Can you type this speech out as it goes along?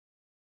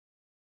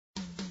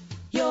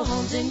Your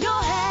home's in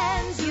your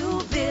hands,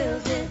 you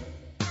build it.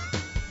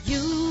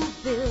 You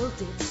build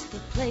it's the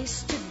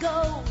place to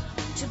go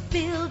to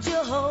build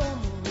your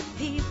home with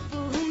people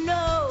who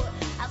know.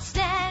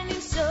 Outstanding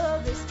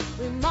service,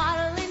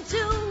 remodeling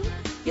too.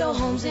 Your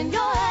home's in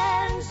your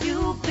hands,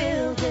 you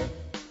build it.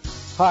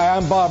 Hi,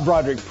 I'm Bob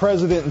Braudrick,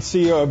 President and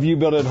CEO of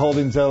UBuildIt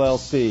Holdings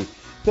LLC.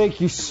 Thank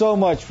you so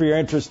much for your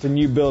interest in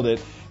UBuildIt,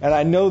 and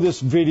I know this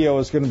video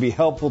is going to be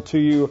helpful to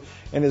you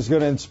and is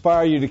going to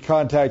inspire you to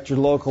contact your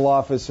local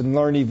office and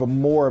learn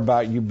even more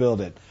about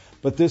UBuildIt.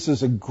 But this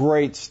is a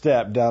great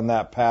step down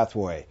that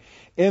pathway.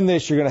 In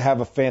this, you're going to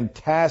have a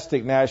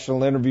fantastic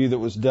national interview that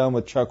was done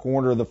with Chuck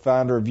Warner, the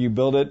founder of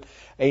UBuildIt,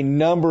 a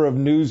number of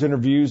news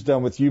interviews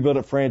done with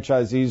UBuildIt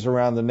franchisees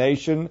around the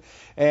nation,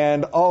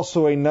 and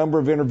also a number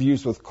of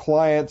interviews with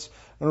clients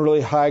and a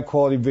really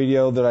high-quality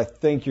video that I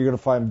think you're going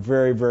to find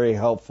very, very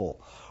helpful.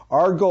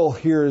 Our goal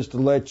here is to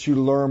let you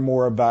learn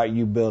more about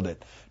UBuildIt,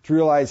 to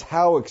realize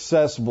how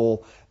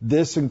accessible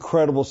this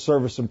incredible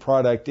service and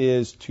product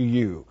is to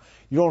you.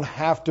 You don't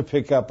have to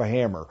pick up a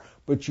hammer,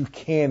 but you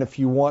can if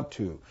you want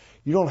to.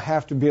 You don't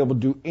have to be able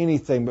to do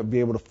anything but be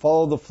able to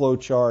follow the flow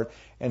chart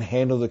and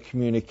handle the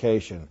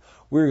communication.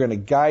 We're going to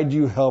guide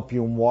you, help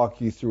you, and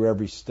walk you through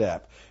every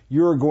step.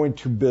 You're going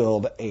to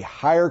build a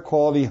higher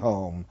quality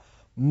home,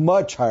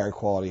 much higher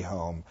quality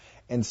home,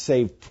 and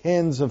save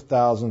tens of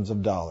thousands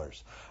of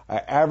dollars.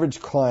 Our average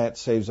client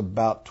saves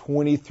about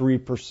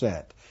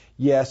 23%.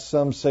 Yes,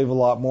 some save a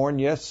lot more,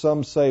 and yes,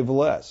 some save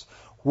less.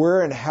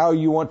 Where and how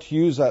you want to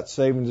use that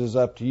savings is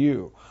up to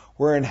you.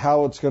 Where and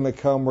how it's going to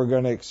come, we're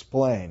going to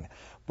explain.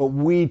 But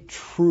we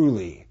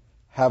truly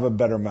have a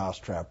better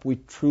mousetrap. We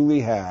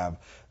truly have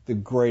the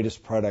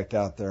greatest product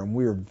out there, and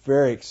we are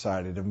very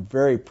excited and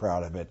very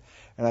proud of it.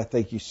 And I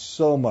thank you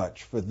so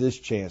much for this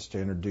chance to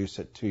introduce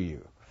it to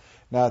you.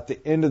 Now, at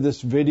the end of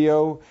this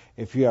video,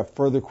 if you have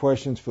further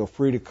questions, feel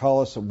free to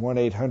call us at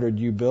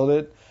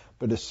 1-800-UBuildIt,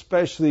 but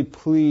especially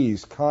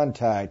please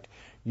contact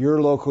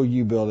your local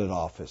UBuildIt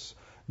office.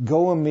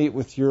 Go and meet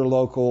with your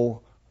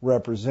local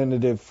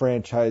representative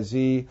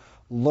franchisee.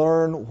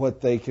 Learn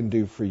what they can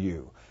do for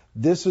you.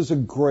 This is a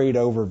great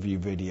overview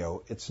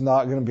video. It's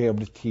not going to be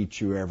able to teach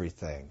you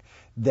everything.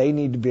 They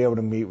need to be able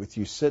to meet with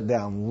you, sit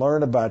down,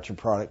 learn about your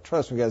product.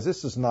 Trust me, guys,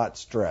 this is not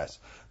stress.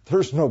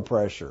 There's no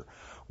pressure.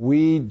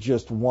 We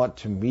just want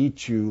to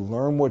meet you,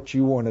 learn what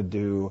you want to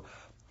do,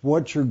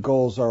 what your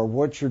goals are,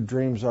 what your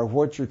dreams are,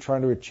 what you're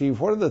trying to achieve,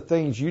 what are the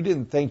things you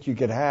didn't think you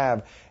could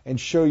have, and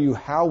show you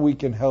how we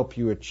can help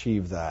you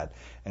achieve that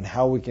and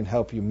how we can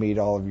help you meet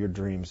all of your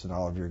dreams and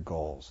all of your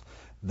goals.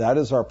 That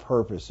is our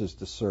purpose, is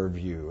to serve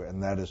you,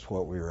 and that is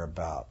what we are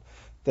about.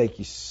 Thank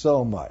you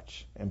so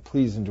much, and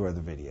please enjoy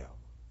the video.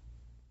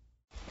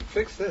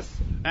 Fix this.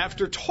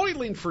 After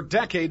toiling for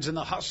decades in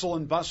the hustle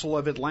and bustle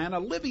of Atlanta,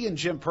 Libby and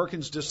Jim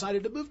Perkins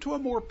decided to move to a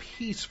more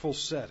peaceful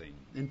setting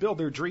and build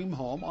their dream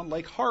home on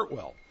Lake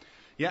Hartwell.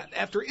 Yet,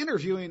 after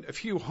interviewing a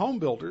few home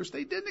builders,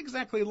 they didn't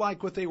exactly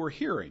like what they were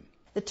hearing.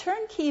 The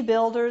turnkey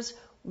builders,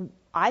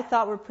 I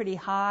thought, were pretty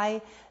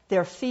high.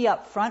 Their fee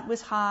up front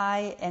was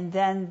high, and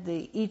then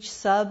each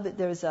sub,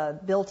 there's a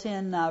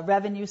built-in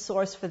revenue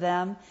source for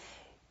them.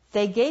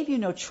 They gave you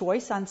no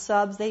choice on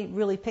subs. They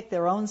really picked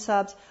their own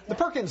subs. The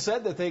Perkins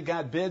said that they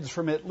got bids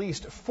from at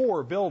least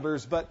 4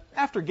 builders, but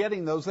after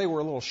getting those, they were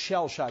a little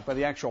shell-shocked by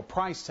the actual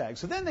price tag.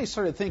 So then they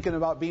started thinking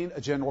about being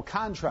a general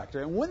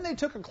contractor. And when they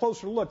took a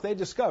closer look, they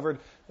discovered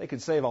they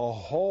could save a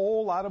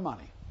whole lot of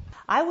money.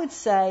 I would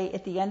say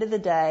at the end of the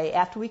day,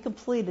 after we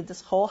completed this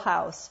whole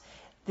house,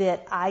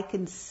 that I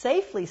can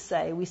safely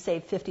say we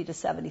saved $50,000 to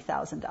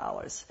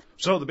 $70,000.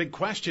 So the big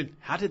question,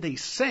 how did they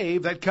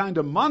save that kind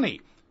of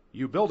money?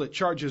 UBuildIt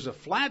charges a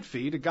flat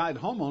fee to guide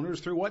homeowners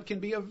through what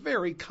can be a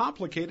very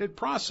complicated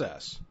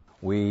process.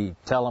 We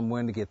tell them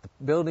when to get the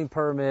building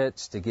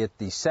permits, to get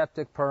the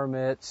septic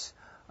permits.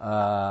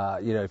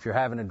 If you're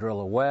having to drill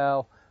a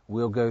well,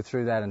 we'll go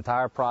through that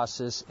entire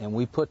process, and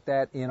we put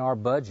that in our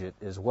budget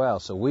as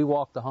well. So we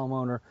walk the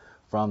homeowner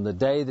from the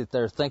day that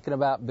they're thinking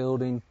about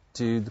building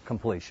to the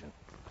completion.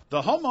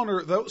 The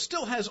homeowner, though,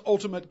 still has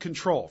ultimate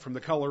control, from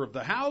the color of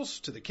the house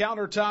to the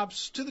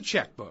countertops to the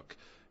checkbook.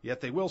 Yet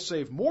they will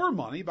save more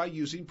money by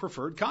using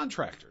preferred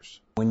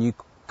contractors. When you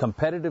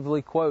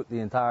competitively quote the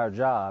entire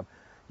job,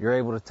 you're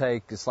able to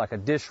take, it's like a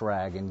dish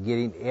rag, and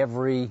getting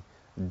every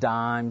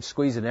dime,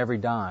 squeezing every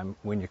dime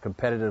when you're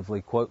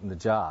competitively quoting the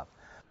job.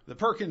 The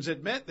Perkins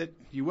admit that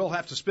you will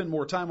have to spend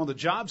more time on the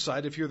job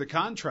site if you're the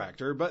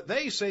contractor, but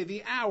they say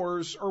the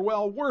hours are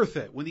well worth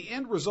it when the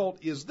end result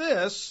is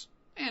this,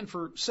 and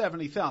for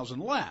 $70,000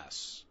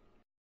 less.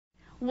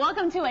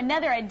 Welcome to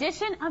another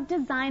edition of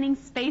Designing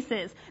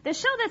Spaces, the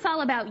show that's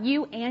all about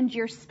you and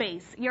your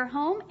space, your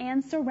home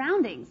and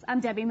surroundings. I'm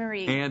Debbie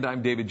Marie. And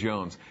I'm David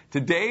Jones.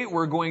 Today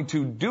we're going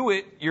to do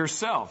it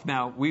yourself.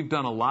 Now, we've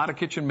done a lot of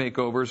kitchen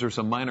makeovers or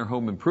some minor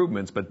home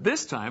improvements, but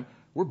this time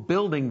We're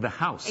building the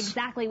house.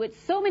 Exactly.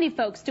 With so many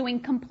folks doing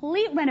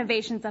complete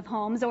renovations of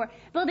homes or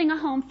building a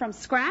home from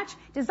scratch,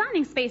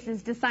 Designing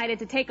Spaces decided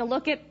to take a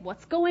look at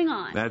what's going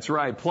on. That's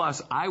right.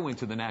 Plus, I went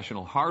to the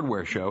National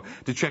Hardware Show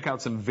to check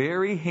out some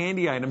very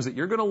handy items that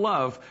you're going to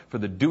love for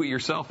the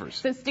do-it-yourselfers.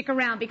 So stick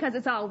around because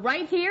it's all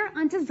right here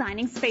on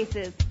Designing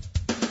Spaces.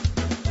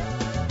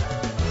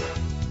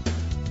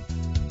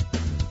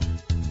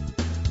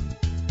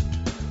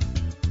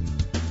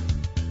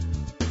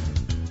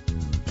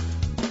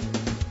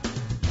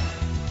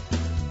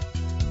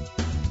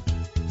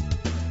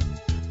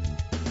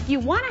 You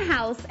want a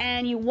house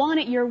and you want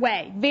it your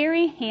way.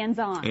 Very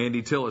hands-on.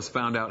 Andy Tillis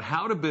found out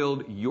how to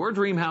build your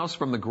dream house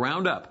from the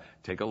ground up.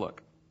 Take a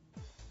look.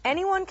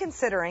 Anyone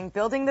considering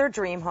building their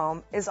dream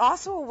home is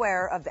also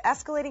aware of the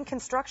escalating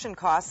construction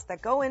costs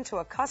that go into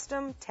a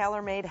custom,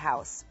 tailor-made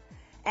house.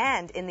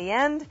 And in the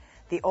end,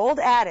 the old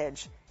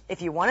adage,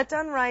 if you want it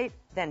done right,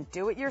 then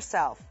do it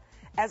yourself,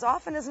 as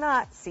often as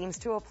not seems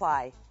to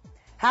apply.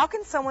 How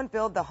can someone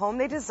build the home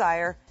they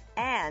desire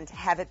and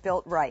have it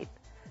built right?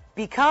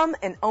 Become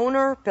an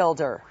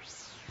owner-builder.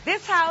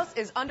 This house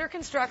is under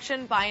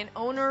construction by an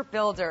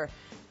owner-builder.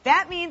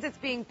 That means it's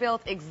being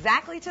built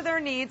exactly to their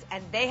needs,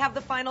 and they have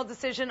the final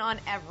decision on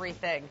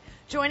everything.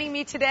 Joining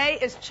me today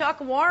is Chuck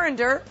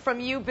Warrender from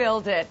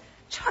UBuildIt.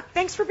 Chuck,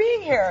 thanks for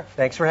being here.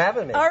 Thanks for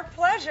having me. Our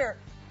pleasure.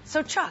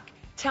 So, Chuck,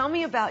 tell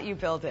me about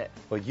UBuildIt.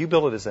 Well,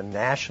 UBuildIt is a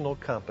national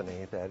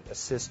company that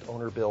assists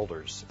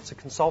owner-builders. It's a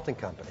consulting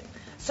company.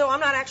 So I'm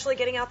not actually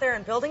getting out there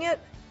and building it?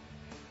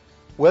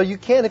 Well, you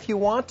can if you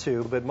want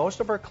to, but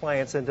most of our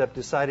clients end up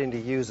deciding to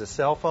use a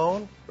cell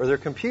phone or their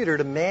computer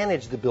to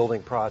manage the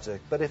building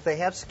project. But if they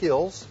have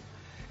skills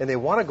and they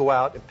want to go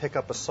out and pick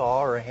up a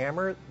saw or a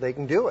hammer, they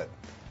can do it.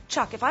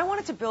 Chuck, if I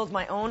wanted to build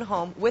my own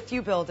home with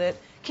UBuildIt,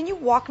 can you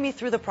walk me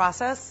through the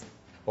process?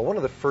 Well, one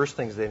of the first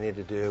things they need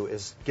to do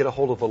is get a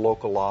hold of a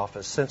local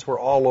office. Since we're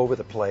all over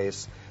the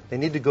place, they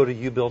need to go to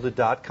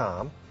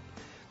UBuildIt.com.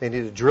 They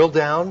need to drill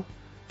down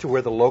to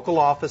where the local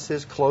office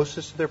is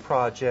closest to their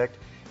project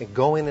and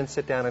go in and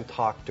sit down and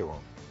talk to them.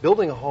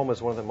 Building a home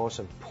is one of the most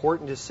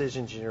important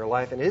decisions in your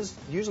life and is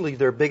usually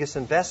their biggest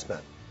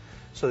investment.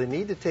 So they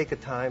need to take a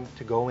time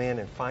to go in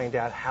and find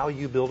out how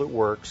UBuildIt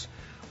works,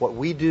 what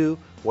we do,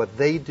 what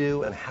they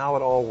do, and how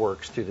it all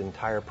works through the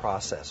entire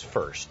process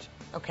first.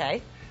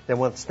 Okay. Then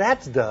once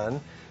that's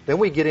done, then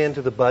we get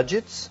into the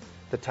budgets,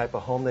 the type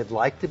of home they'd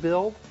like to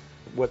build,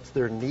 what's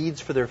their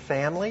needs for their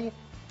family,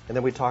 and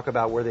then we talk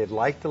about where they'd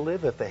like to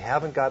live. If they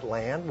haven't got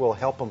land, we'll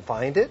help them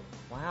find it.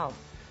 Wow.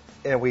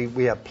 And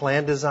we have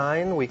plan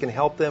design we can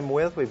help them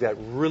with. We've got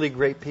really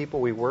great people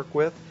we work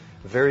with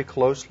very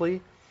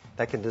closely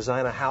that can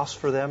design a house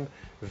for them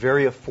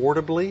very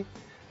affordably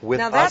with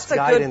now that's us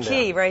guiding a good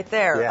key them. right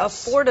there,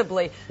 Yes.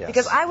 affordably. Yes.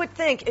 Because I would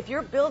think if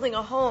you're building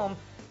a home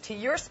to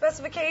your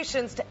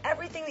specifications, to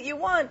everything that you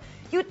want,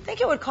 you'd think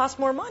it would cost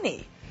more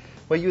money.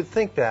 Well, you'd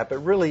think that, but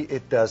really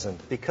it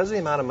doesn't. Because of the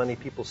amount of money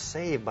people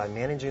save by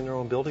managing their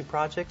own building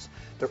projects,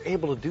 they're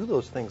able to do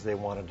those things they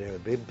want to do.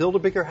 They build a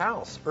bigger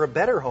house or a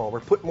better home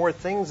or put more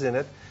things in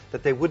it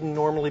that they wouldn't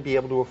normally be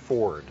able to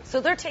afford. So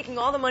they're taking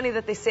all the money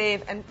that they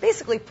save and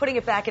basically putting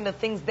it back into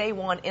things they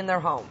want in their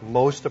home.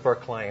 Most of our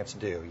clients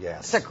do,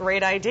 yes. It's a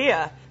great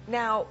idea.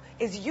 Now,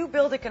 is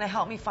UBuildIt going to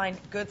help me find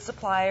good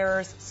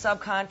suppliers,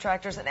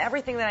 subcontractors, and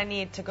everything that I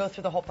need to go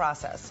through the whole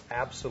process?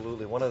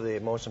 Absolutely. One of the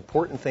most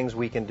important things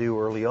we can do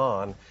early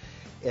on,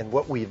 and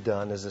what we've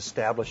done, is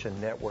establish a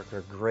network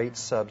of great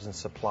subs and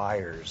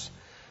suppliers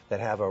that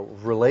have a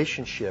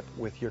relationship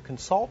with your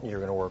consultant you're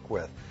going to work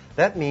with.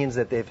 That means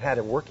that they've had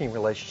a working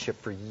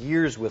relationship for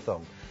years with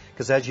them.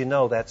 Because as you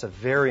know, that's a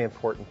very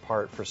important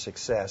part for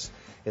success,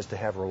 is to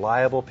have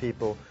reliable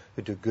people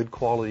who do good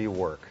quality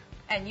work.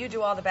 And you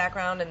do all the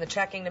background and the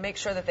checking to make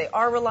sure that they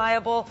are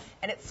reliable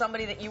and it's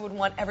somebody that you would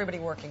want everybody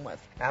working with.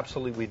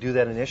 Absolutely. We do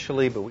that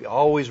initially, but we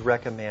always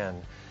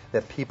recommend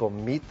that people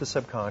meet the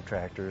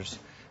subcontractors,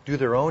 do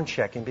their own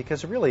checking,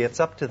 because really it's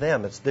up to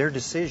them. It's their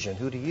decision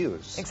who to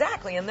use.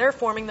 Exactly, and they're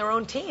forming their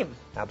own team.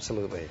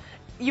 Absolutely.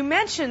 You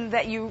mentioned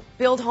that you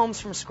build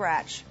homes from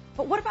scratch,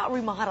 but what about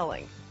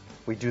remodeling?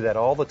 We do that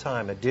all the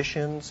time.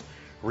 Additions,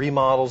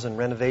 remodels, and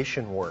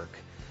renovation work.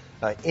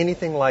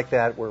 Anything like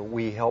that where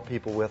we help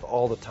people with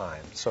all the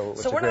time. So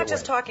we're not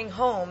just talking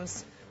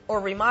homes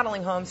or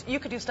remodeling homes. You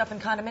could do stuff in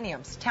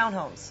condominiums,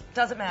 townhomes.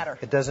 Doesn't matter.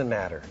 It doesn't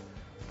matter.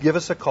 Give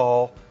us a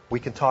call.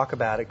 We can talk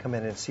about it, come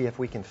in and see if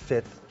we can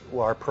fit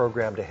our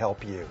program to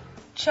help you.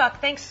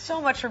 Chuck, thanks so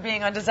much for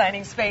being on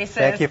Designing Spaces.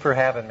 Thank you for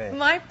having me.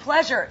 My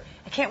pleasure.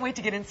 I can't wait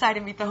to get inside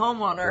and meet the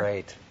homeowner.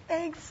 Great.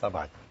 Thanks.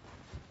 Bye-bye.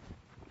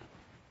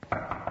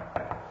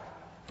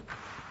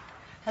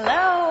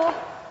 Hello.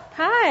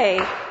 Hi.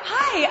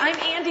 Hi, I'm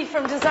Andy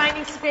from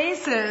Designing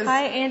Spaces.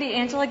 Hi, Andy.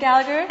 Angela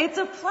Gallagher. It's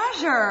a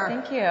pleasure.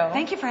 Thank you.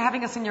 Thank you for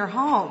having us in your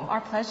home. Our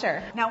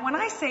pleasure. Now, when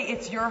I say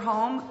it's your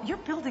home, you're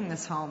building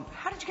this home.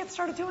 How did you get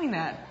started doing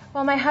that?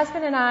 Well, my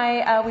husband and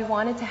I, we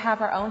wanted to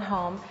have our own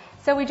home.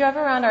 So we drove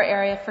around our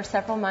area for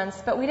several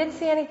months, but we didn't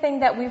see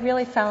anything that we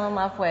really fell in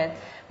love with.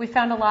 We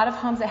found a lot of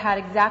homes that had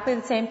exactly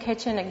the same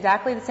kitchen,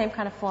 exactly the same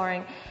kind of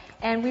flooring.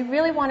 And we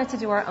really wanted to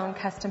do our own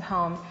custom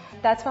home.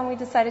 That's when we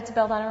decided to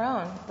build on our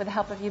own with the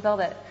help of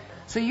UBuildIt.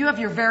 So you have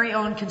your very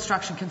own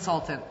construction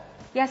consultant.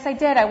 Yes, I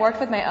did. I worked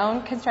with my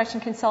own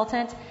construction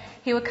consultant.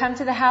 He would come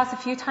to the house a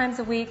few times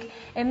a week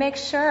and make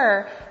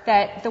sure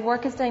that the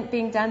work is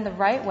being done the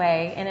right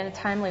way and in a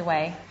timely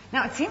way.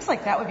 Now, it seems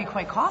like that would be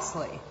quite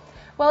costly.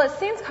 Well, it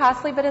seems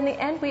costly, but in the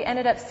end, we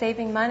ended up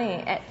saving money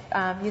at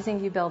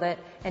using UBuildIt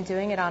and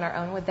doing it on our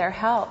own with their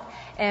help.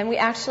 And we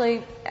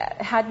actually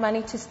had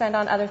money to spend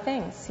on other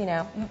things, you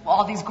know.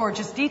 All these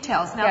gorgeous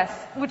details. Now, yes.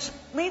 Which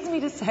leads me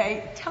to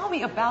say, tell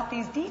me about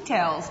these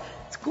details.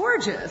 It's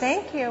gorgeous.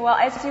 Thank you. Well,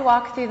 as you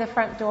walk through the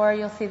front door,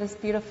 you'll see this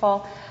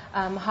beautiful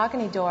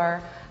mahogany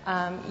door.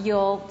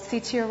 You'll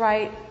see to your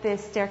right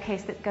this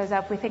staircase that goes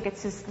up. We think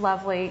it's this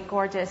lovely,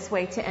 gorgeous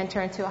way to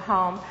enter into a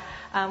home.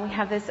 We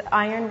have this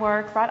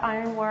ironwork, wrought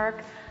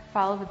ironwork,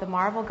 followed with the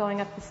marble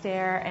going up the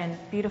stair and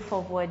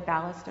beautiful wood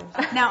balusters.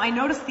 Now, I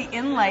noticed the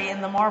inlay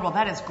in the marble.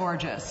 That is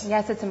gorgeous.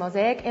 Yes, it's a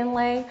mosaic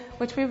inlay,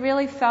 which we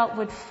really felt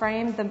would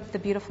frame the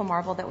beautiful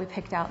marble that we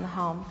picked out in the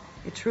home.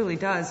 It truly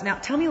does. Now,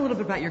 tell me a little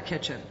bit about your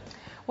kitchen.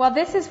 Well,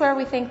 this is where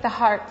we think the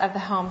heart of the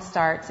home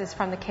starts, is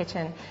from the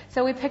kitchen.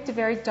 So we picked a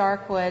very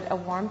dark wood, a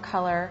warm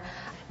color.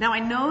 Now, I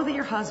know that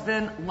your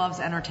husband loves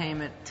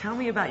entertainment. Tell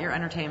me about your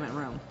entertainment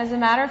room. As a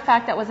matter of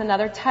fact, that was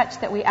another touch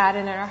that we added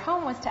in our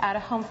home, was to add a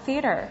home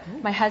theater.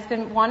 My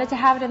husband wanted to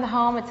have it in the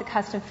home. It's a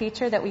custom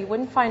feature that we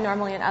wouldn't find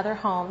normally in other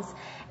homes.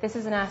 This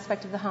is an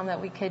aspect of the home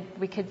that we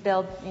could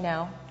build, you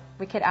know,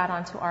 we could add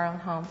on to our own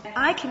home.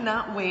 I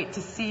cannot wait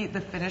to see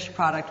the finished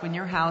product when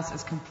your house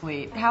is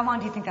complete. How long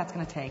do you think that's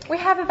going to take? We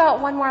have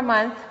about 1 more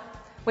month,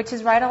 which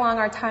is right along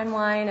our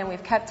timeline, and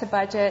we've kept to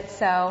budget,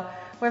 so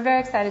we're very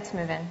excited to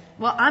move in.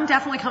 Well, I'm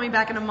definitely coming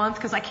back in a month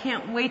because I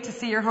can't wait to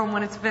see your home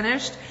when it's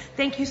finished.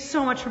 Thank you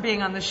so much for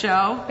being on the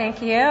show.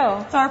 Thank you.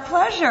 It's our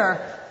pleasure.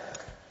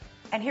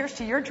 And here's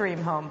to your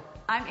dream home.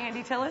 I'm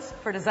Andy Tillis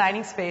for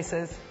Designing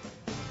Spaces.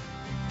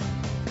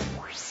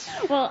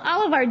 Well,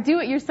 all of our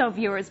do-it-yourself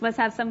viewers must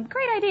have some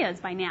great ideas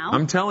by now.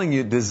 I'm telling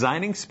you,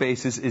 Designing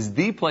Spaces is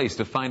the place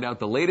to find out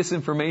the latest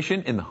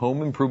information in the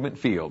home improvement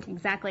field.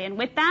 Exactly. And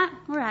with that,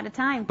 we're out of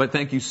time. But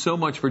thank you so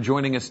much for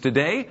joining us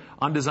today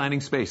on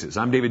Designing Spaces.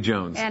 I'm David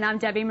Jones. And I'm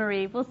Debbie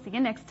Marie. We'll see you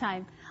next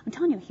time. I'm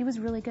telling you, he was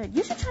really good.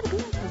 You should try to be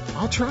like him.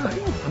 I'll try.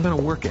 I'm going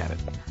to work at it.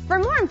 For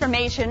more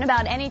information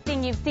about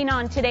anything you've seen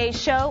on today's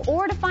show,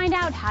 or to find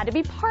out how to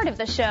be part of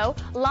the show,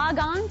 log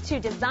on to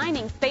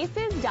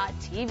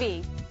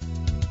designingspaces.tv.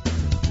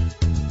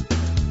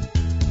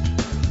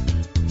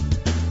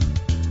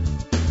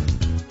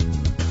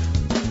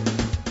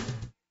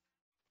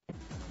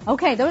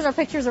 Okay, those are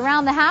pictures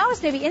around the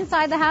house, maybe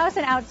inside the house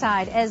and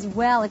outside as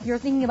well. If you're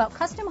thinking about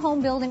custom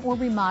home building or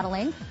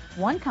remodeling,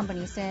 one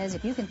company says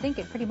if you can think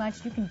it, pretty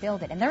much you can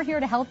build it. And they're here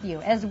to help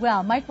you as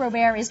well. Mike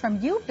Robert is from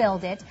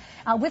UBuildIt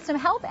with some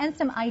help and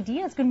some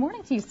ideas. Good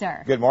morning to you,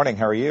 sir. Good morning.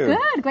 How are you?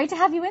 Good. Great to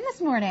have you in this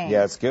morning.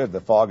 Yeah, it's good.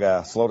 The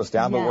fog slowed us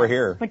down, but we're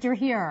here. But you're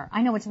here.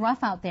 I know it's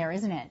rough out there,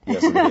 isn't it?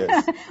 Yes, it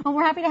is. Well,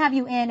 we're happy to have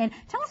you in. And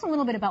tell us a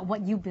little bit about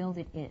what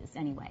UBuildIt is,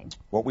 anyway.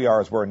 What we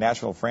are is we're a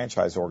national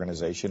franchise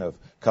organization of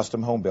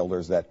custom home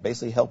builders that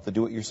basically help the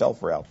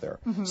do-it-yourselfer out there.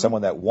 Mm-hmm.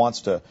 Someone that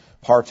wants to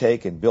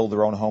partake and build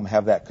their own home,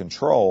 have that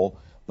control,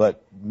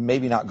 but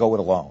maybe not go it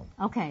alone.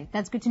 Okay,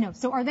 that's good to know.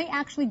 So are they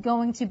actually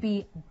going to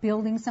be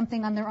building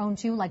something on their own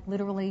too, like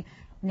literally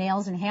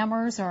nails and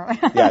hammers, or?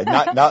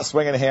 Yeah, not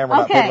swinging a hammer,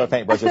 not picking a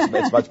paintbrush.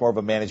 It's much more of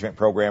a management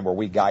program where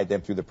we guide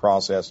them through the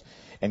process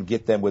and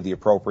get them with the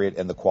appropriate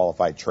and the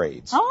qualified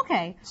trades. Oh,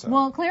 okay. So.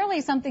 Well,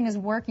 clearly something is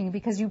working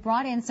because you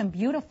brought in some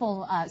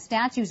beautiful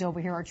statues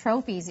over here, or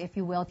trophies, if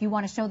you will, if you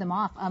want to show them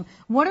off.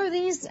 What are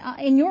these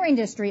in your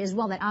industry as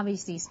well that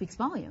obviously speaks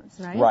volumes,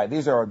 right? Right.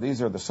 These are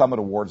the Summit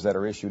Awards that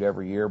are issued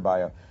every year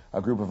by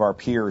a group of our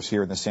peers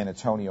here in the San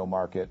Antonio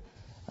market.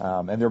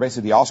 And they're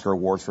basically the Oscar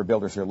Awards for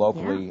builders here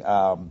locally.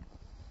 Yeah.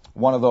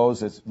 One of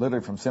those is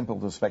literally from simple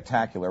to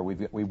spectacular.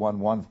 We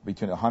won one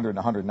between $100,000 and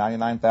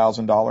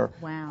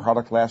 $199,000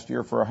 product last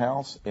year for a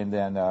house, and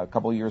then a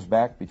couple of years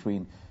back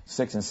between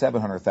 $600,000 and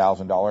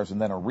 $700,000,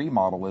 and then a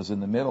remodel is in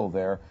the middle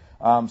there.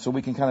 So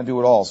we can kind of do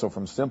it all. So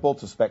from simple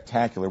to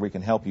spectacular, we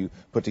can help you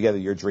put together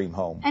your dream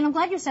home. And I'm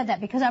glad you said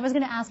that because I was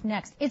going to ask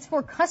next. It's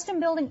for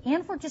custom building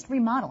and for just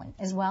remodeling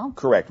as well?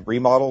 Correct.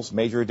 Remodels,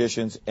 major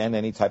additions, and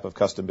any type of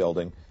custom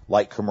building,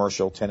 like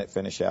commercial, tenant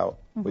finish out.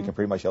 Mm-hmm. We can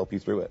pretty much help you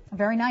through it.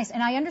 Very nice.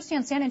 And I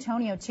understand San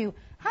Antonio, too,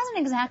 hasn't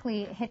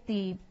exactly hit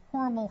the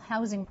horrible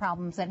housing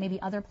problems that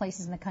maybe other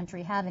places in the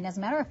country have. And as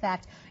a matter of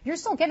fact, you're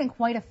still getting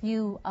quite a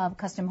few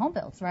custom home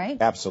builds, right?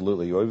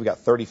 Absolutely. We've got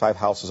 35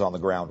 houses on the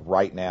ground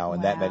right now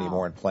and that many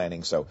more in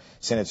planning. So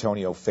San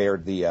Antonio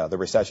fared the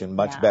recession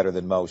much better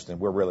than most, and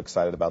we're real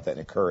excited about that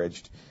and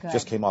encouraged. Good.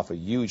 Just came off a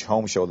huge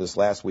home show this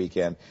last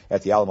weekend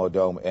at the Alamo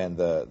Dome, and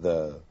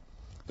the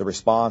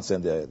response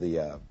and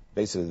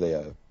basically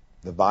the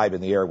the vibe in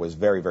the air was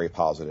very, very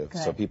positive.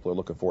 Good. So people are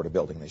looking forward to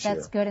building this year.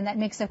 That's good, and that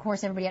makes, of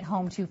course, everybody at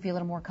home, too, feel a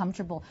little more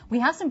comfortable. We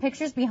have some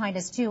pictures behind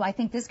us, too. I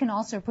think this can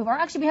also prove, or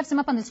actually we have some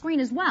up on the screen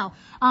as well.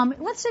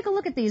 Let's take a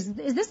look at these.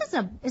 Is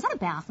that a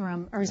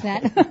bathroom, or is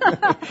that?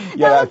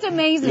 That looked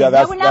amazing. Yeah,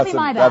 that would not be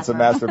my bathroom. That's a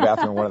master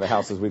bathroom in one of the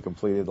houses we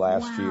completed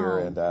last year,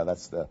 and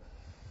that's the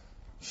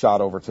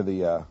shot over to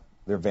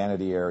their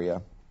vanity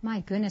area.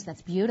 My goodness,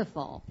 that's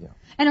beautiful. Yeah.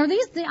 And are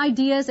these the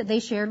ideas that they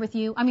shared with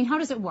you? I mean, how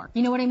does it work?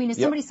 You know what I mean? Does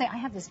somebody say, I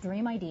have this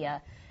dream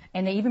idea,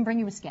 and they even bring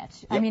you a sketch?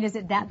 Yep. I mean, is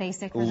it that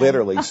basic?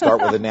 Literally,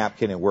 start with a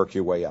napkin and work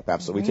your way up.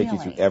 Absolutely. We take you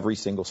through every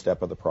single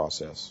step of the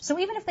process. So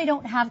even if they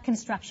don't have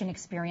construction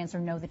experience or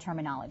know the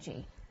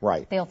terminology,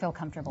 right, they'll feel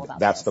comfortable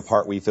about That's the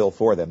part we fill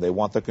for them. They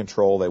want the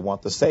control. They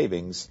want the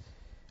savings.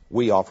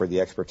 We offer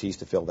the expertise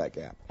to fill that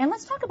gap. And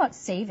let's talk about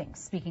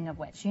savings, speaking of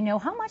which. You know,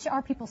 how much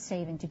are people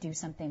saving to do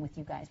something with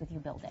you guys, with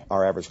UBuildIt?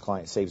 Our average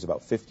client saves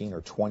about 15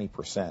 or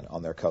 20%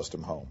 on their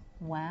custom home.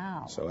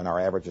 Wow. So, and our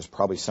average is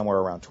probably somewhere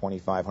around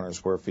 2,500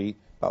 square feet,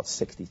 about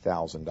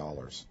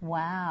 $60,000.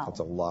 Wow. That's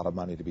a lot of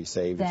money to be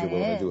saved if you're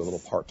willing to do a little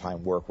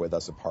part-time work with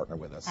us and partner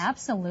with us.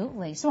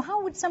 Absolutely. So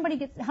how would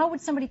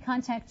somebody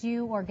contact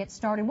you or get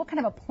started? What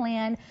kind of a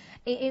plan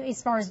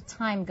as far as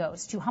time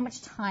goes to how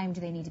much time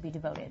do they need to be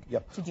devoted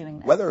to doing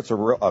this? Whether it's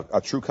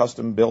a true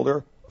custom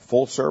builder,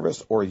 full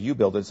service, or you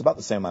build it, it's about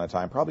the same amount of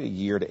time, probably a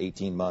year to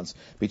 18 months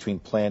between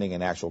planning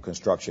and actual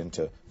construction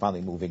to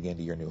finally moving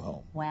into your new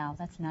home. Wow,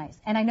 that's nice.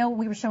 And I know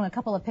we were showing a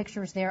couple of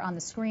pictures there on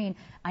the screen.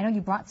 I know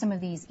you brought some of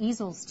these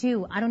easels,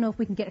 too. I don't know if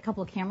we can get a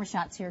couple of camera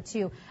shots here,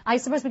 too. I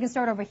suppose we can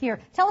start over here.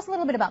 Tell us a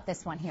little bit about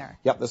this one here.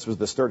 Yep, this was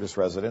the Sturgis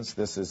residence.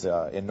 This is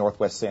in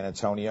northwest San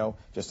Antonio,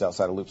 just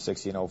outside of Loop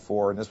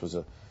 1604, and this was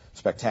a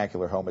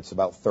spectacular home. It's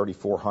about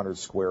 3,400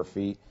 square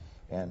feet.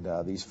 And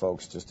these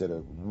folks just did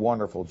a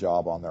wonderful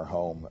job on their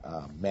home,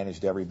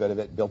 managed every bit of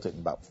it, built it in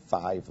about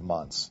 5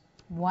 months.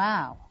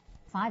 Wow,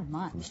 5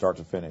 months. From start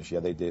to finish. Yeah,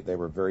 they did. They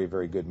were very,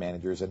 very good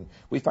managers. And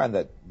we find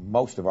that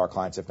most of our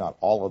clients, if not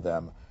all of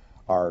them,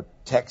 are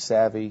tech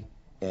savvy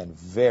and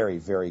very,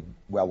 very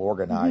well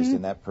organized,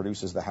 and that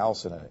produces the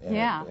house in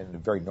a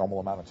very normal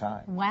amount of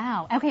time.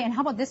 Wow. Okay, and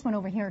how about this one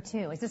over here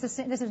too? Is this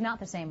this is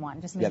not the same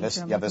one? Just this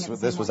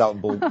was out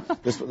in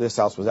this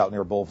house was out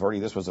near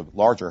Bulverde. This was a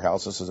larger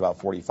house. This was about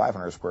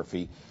 4,500 square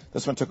feet.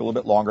 This one took a little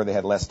bit longer. They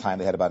had less time.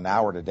 They had about an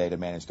hour today to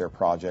manage their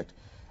project,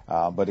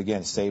 but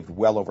again, saved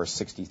well over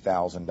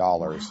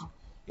 $60,000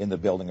 in the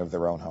building of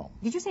their own home.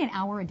 Did you say an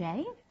hour a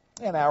day?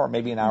 An hour,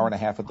 maybe an hour and a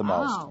half at the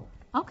most.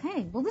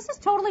 Okay, well, this is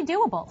totally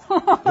doable.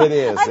 It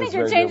is. I think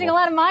you're changing a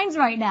lot of minds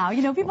right now.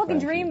 You know, people can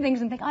dream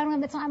things and think, I don't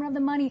have the time, I don't have the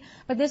money.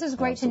 But this is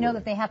great to know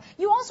that they have.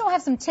 You also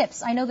have some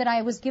tips. I know that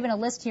I was given a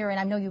list here, and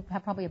I know you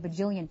have probably a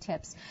bajillion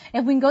tips.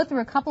 If we can go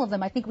through a couple of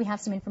them, I think we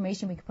have some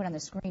information we can put on the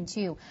screen,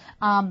 too.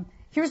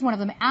 Here's one of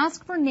them.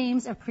 Ask for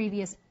names of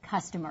previous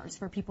customers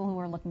for people who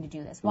are looking to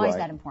do this. Why is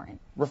that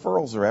important?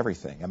 Referrals are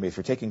everything. I mean, if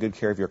you're taking good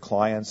care of your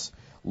clients,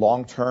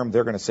 long term,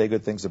 they're going to say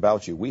good things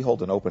about you. We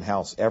hold an open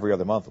house every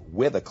other month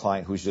with a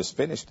client who's just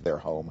finished their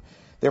home.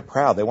 They're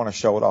proud. They want to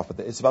show it off. But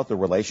it's about the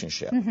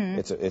relationship.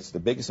 It's the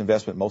biggest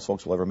investment most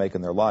folks will ever make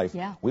in their life.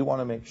 We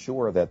want to make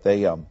sure that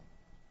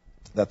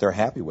they're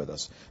happy with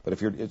us. But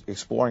if you're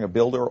exploring a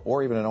builder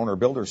or even an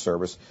owner-builder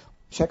service,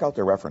 check out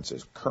their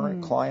references,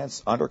 current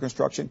clients, under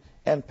construction,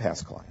 and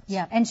past clients.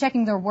 Yeah, and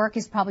checking their work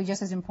is probably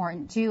just as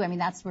important, too. I mean,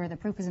 that's where the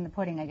proof is in the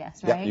pudding, I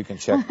guess, right? Yeah, you can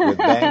check with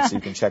banks, you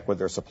can check with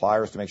their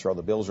suppliers to make sure all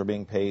the bills are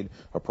being paid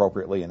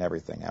appropriately and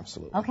everything,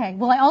 absolutely. Okay,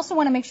 well, I also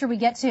want to make sure we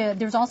get to,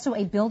 there's also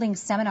a building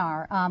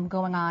seminar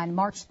going on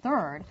March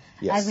 3rd.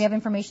 As we have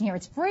information here.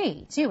 It's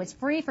free, too. It's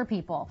free for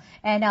people.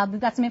 And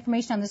we've got some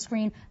information on the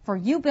screen for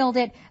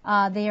UBuildIt.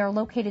 They are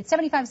located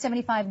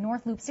 7575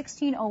 North Loop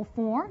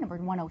 1604, number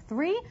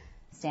 103.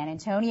 San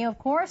Antonio, of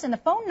course, and the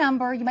phone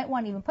number, you might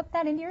want to even put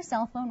that into your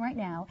cell phone right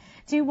now,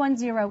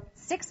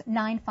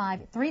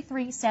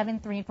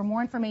 210-695-3373. And for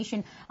more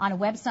information on a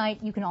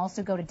website, you can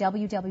also go to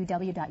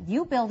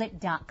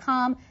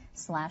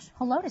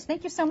www.ubuildit.com/Helotes.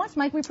 Thank you so much,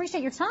 Mike. We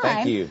appreciate your time.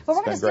 Thank you. But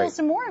we're going to steal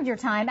some more of your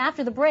time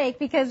after the break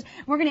because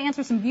we're going to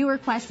answer some viewer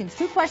questions.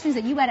 2 questions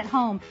that you had at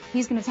home.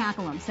 He's going to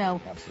tackle them.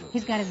 So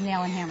he's got his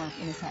nail and hammer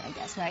in his head, I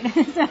guess, right?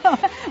 So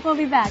we'll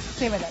be back.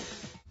 Stay with us.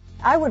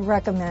 I would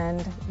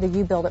recommend the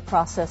UBuildIt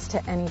process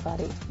to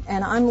anybody,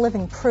 and I'm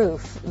living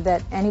proof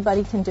that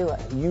anybody can do it.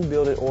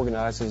 UBuildIt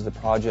organizes the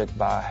project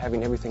by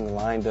having everything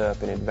lined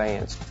up in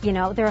advance. You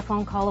know, they're a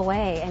phone call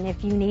away, and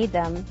if you need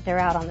them, they're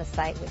out on the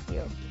site with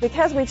you.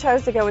 Because we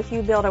chose to go with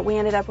UBuildIt, we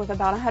ended up with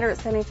about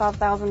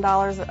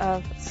 $175,000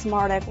 of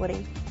smart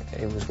equity.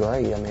 It was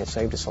great. I mean, it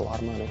saved us a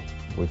lot of money.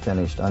 We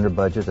finished under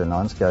budget and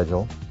on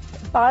schedule.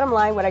 Bottom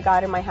line, what I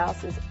got in my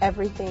house is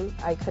everything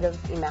I could have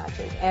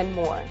imagined and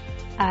more.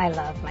 I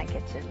love my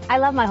kitchen. I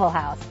love my whole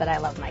house, but I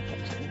love my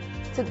kitchen.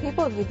 To the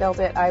people of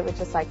UBuildIt, I would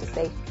just like to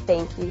say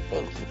thank you,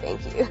 thank you,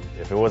 thank you.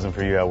 If it wasn't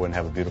for you, I wouldn't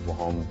have a beautiful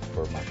home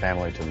for my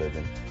family to live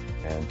in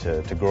and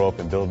to grow up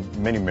and build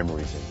many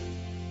memories in.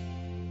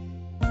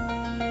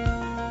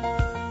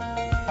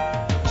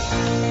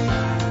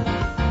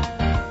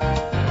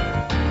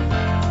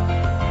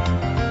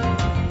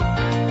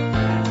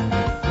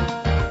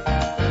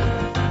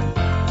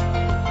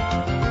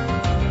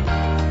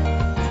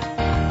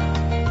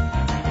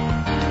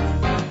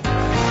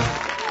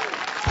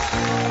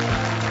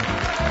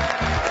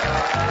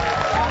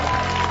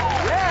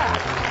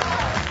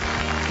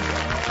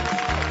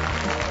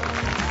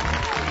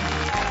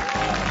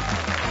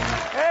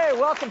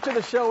 Welcome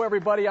to the show,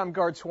 everybody. I'm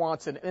Gard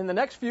Swanson. In the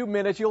next few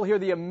minutes, you'll hear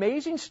the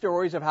amazing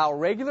stories of how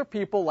regular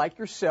people like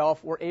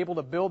yourself were able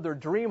to build their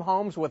dream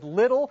homes with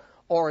little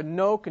or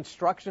no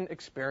construction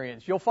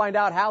experience. You'll find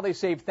out how they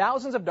saved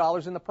thousands of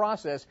dollars in the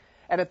process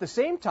and at the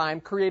same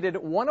time created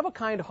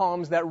one-of-a-kind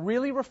homes that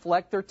really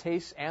reflect their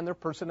tastes and their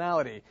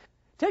personality.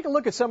 Take a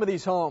look at some of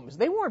these homes.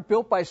 They weren't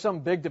built by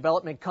some big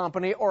development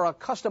company or a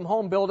custom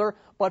home builder,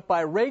 but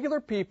by regular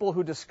people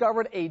who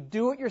discovered a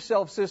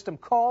do-it-yourself system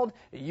called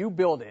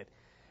UBuildIt.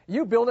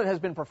 UBuildIt has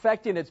been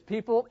perfecting its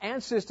people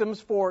and systems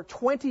for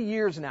 20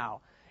 years now.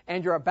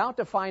 And you're about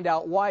to find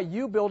out why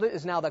UBuildIt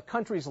is now the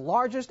country's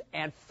largest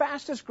and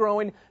fastest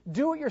growing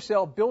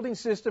do-it-yourself building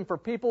system for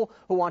people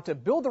who want to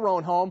build their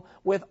own home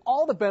with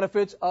all the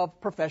benefits of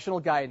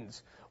professional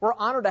guidance. We're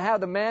honored to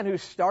have the man who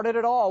started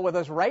it all with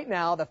us right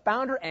now, the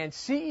founder and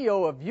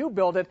CEO of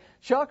UBuildIt,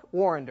 Chuck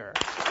Warrender.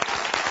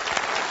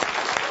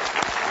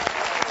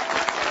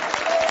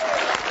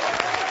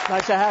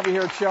 Nice to have you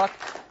here, Chuck.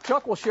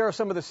 Chuck will share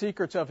some of the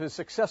secrets of his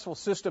successful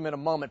system in a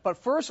moment. But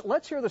first,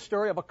 let's hear the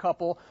story of a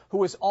couple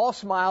who is all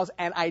smiles,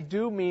 and I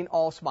do mean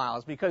all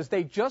smiles, because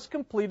they just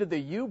completed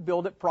the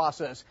UBuildIt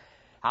process.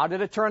 How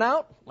did it turn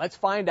out? Let's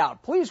find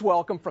out. Please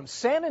welcome from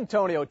San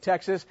Antonio,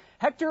 Texas,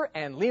 Hector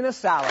and Lena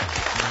Salas.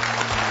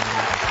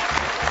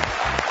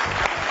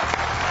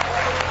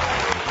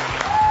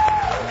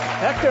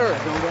 Hector,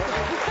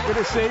 good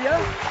to see you.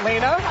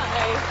 Lena,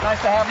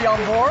 nice to have you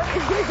on board.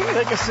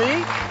 Take a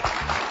seat.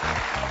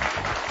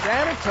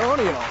 San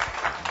Antonio.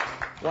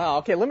 Wow.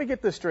 Okay, let me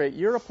get this straight.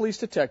 You're a police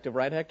detective,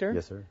 right, Hector?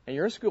 Yes, sir. And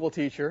you're a school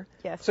teacher.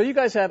 Yes. So you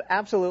guys have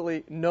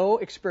absolutely no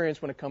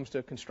experience when it comes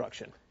to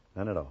construction.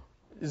 None at all.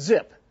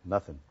 Zip.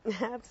 Nothing.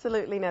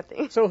 Absolutely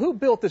nothing. So who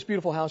built this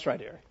beautiful house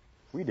right here?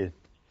 We did.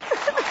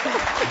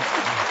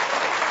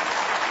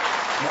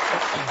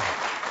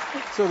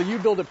 So the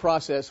UBuildIt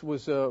process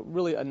was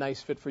really a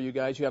nice fit for you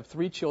guys. You have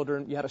 3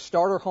 children. You had a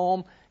starter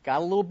home, got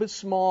a little bit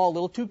small, a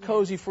little too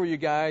cozy for you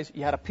guys.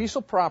 You had a piece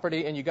of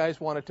property, and you guys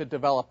wanted to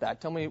develop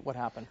that. Tell me what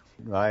happened.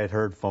 I had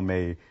heard from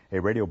a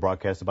radio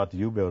broadcast about the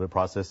UBuildIt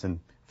process and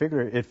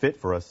figured it fit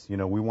for us. You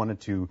know, we wanted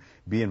to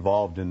be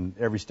involved in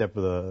every step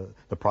of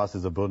the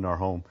process of building our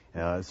home.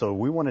 So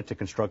we wanted to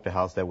construct a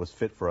house that was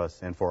fit for us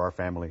and for our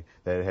family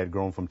that had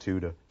grown from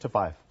 2 to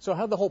 5. So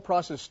how did the whole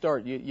process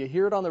start? You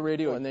hear it on the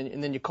radio, and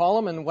then you call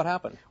them, and what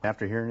happened?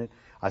 After hearing it,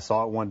 I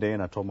saw it one day,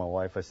 and I told my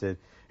wife, I said,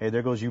 hey,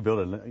 there goes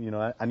UBuildIt. You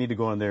know, I need to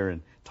go in there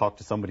and talk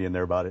to somebody in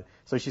there about it.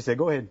 So she said,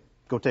 go ahead,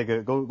 go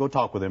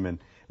talk with him and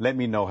let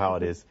me know how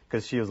it is.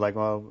 Because she was like,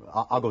 well,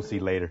 I'll go see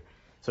later.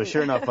 So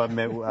sure enough, I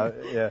met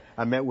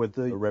with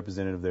the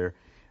representative there.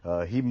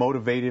 He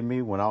motivated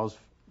me when I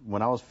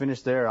was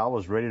finished there. I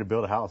was ready to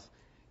build a house,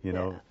 you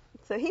know.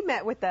 So he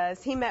met with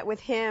us. He met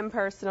with him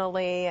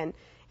personally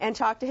and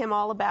talked to him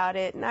all about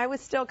it. And I was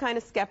still kind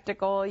of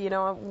skeptical. You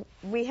know,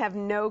 we have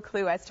no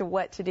clue as to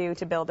what to do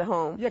to build a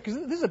home. Yeah, because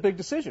this is a big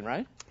decision,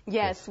 right?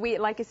 Yes.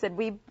 Like I said,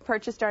 we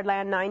purchased our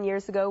land 9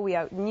 years ago. We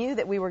knew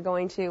that we were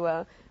going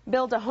to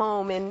build a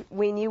home, and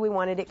we knew we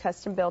wanted it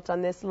custom built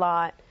on this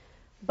lot.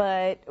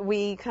 But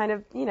we kind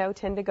of,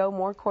 tend to go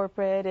more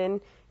corporate and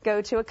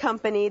go to a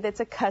company that's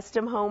a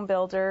custom home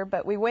builder.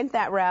 But we went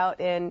that route,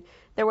 and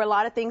there were a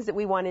lot of things that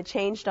we wanted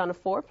changed on a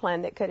floor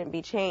plan that couldn't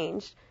be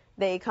changed.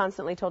 They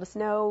constantly told us,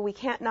 no, we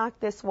can't knock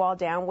this wall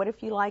down. What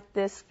if you like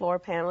this floor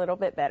plan a little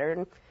bit better?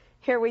 And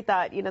here we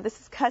thought, this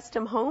is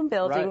custom home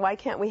building. Right. Why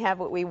can't we have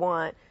what we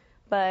want?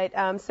 But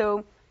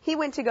so he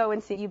went to go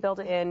and see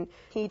UBuildIt, and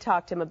he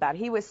talked to him about it.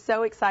 He was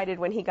so excited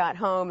when he got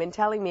home and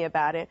telling me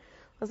about it.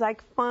 I was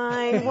like,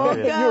 fine, we'll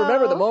go. You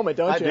remember the moment,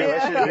 don't you?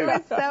 Yeah, he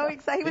was so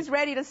excited. He was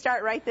ready to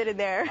start right then and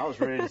there. I was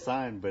ready to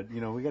sign, but,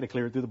 we got to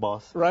clear it through the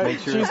boss. Right. Make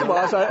sure She's the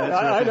boss.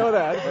 I know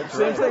that. That's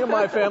Same right. thing in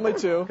my family,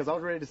 too. Because I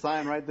was ready to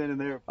sign right then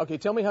and there. Okay,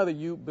 tell me how the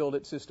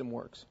UBuildIt system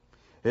works.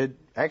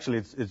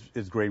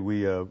 It's great.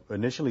 We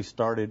initially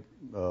started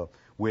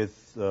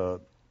with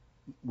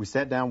we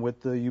sat down with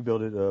the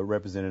UBuildIt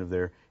representative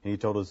there, and he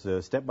told us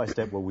step by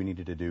step what we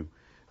needed to do.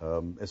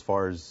 As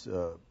far as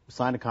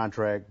sign a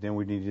contract, then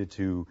we needed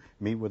to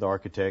meet with the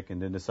architect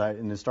and then decide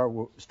and then start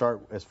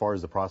as far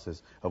as the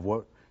process of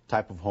what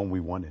type of home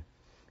we wanted.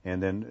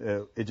 And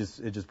then it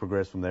just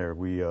progressed from there.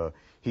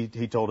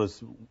 He told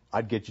us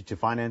I'd get you to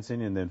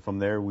financing, and then from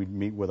there we'd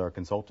meet with our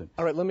consultant.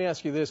 All right, let me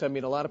ask you this. I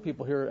mean, a lot of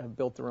people here have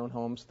built their own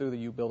homes through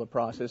the UBuildIt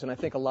process, and I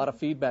think a lot of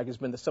feedback has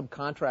been the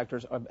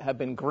subcontractors have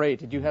been great.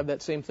 Did you have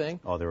that same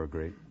thing? Oh, they were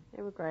great.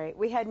 They were great.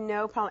 We had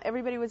no problem.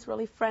 Everybody was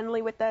really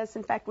friendly with us.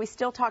 In fact, we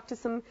still talk to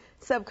some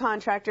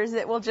subcontractors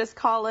that will just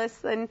call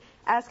us and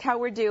ask how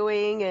we're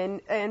doing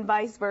and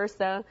vice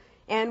versa.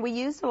 And we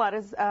used a lot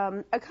of,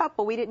 a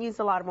couple. We didn't use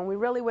a lot of them. We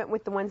really went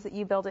with the ones that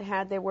UBuildIt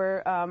had. They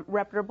were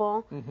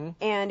reputable. Mm-hmm.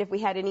 And if we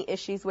had any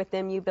issues with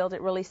them, UBuildIt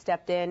really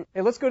stepped in.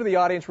 Hey, let's go to the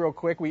audience real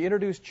quick. We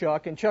introduced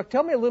Chuck. And Chuck,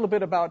 tell me a little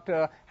bit about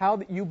how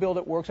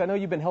UBuildIt works. I know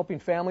you've been helping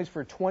families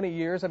for 20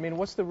 years. I mean,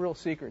 what's the real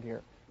secret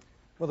here?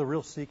 Well, the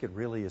real secret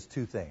really is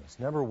 2 things.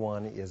 Number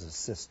 1 is a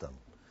system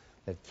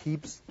that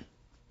keeps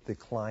the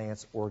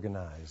clients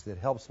organized. It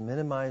helps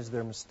minimize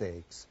their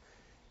mistakes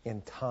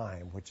in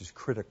time, which is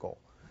critical.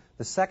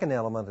 The second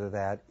element of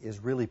that is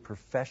really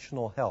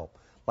professional help.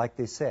 Like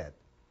they said,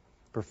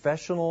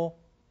 professional,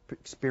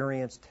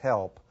 experienced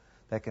help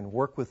that can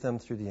work with them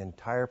through the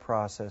entire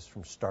process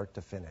from start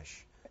to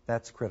finish.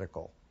 That's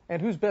critical.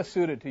 And who's best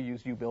suited to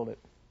use UBuildIt?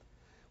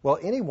 Well,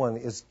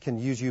 anyone can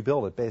use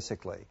UBuildIt,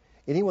 basically.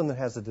 Anyone that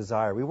has a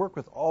desire. We work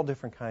with all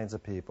different kinds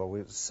of people. We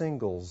have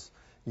singles,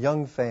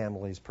 young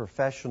families,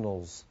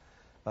 professionals,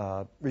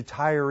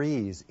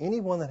 retirees.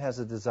 Anyone that has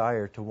a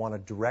desire to want to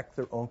direct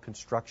their own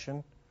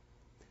construction,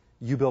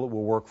 UBuildIt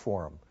will work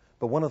for them.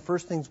 But one of the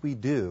first things we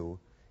do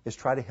is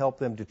try to help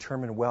them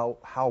determine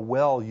how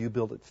well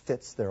UBuildIt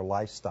fits their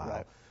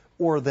lifestyle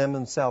or them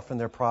themselves and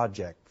their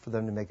project for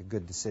them to make a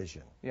good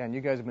decision. Yeah, and you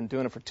guys have been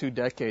doing it for 2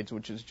 decades,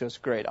 which is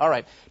just great. All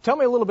right, tell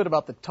me a little bit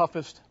about the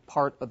toughest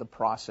part of the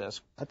process.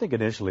 I think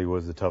initially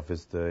was the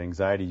toughest, the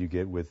anxiety you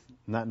get with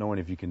not knowing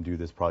if you can do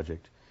this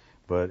project.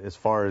 But as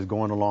far as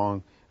going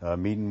along,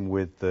 meeting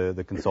with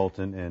the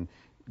consultant and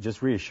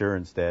just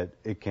reassurance that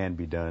it can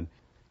be done.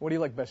 What do you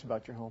like best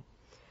about your home?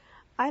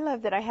 I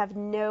love that I have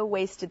no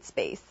wasted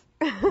space.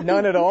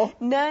 None at all?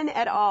 None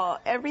at all.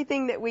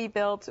 Everything that we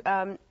built,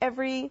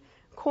 every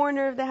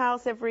corner of the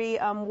house, every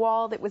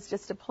wall that was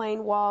just a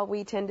plain wall,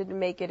 we tended to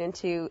make it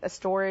into a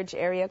storage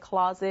area,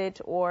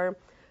 closet, or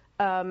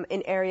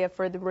an area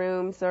for the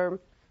rooms, or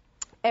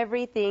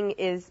everything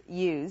is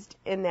used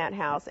in that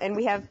house. And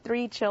we have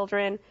 3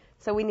 children,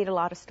 so we need a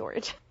lot of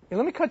storage. Hey,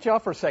 let me cut you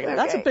off for a second. Okay.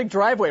 That's a big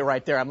driveway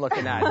right there I'm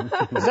looking at.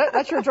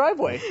 That's your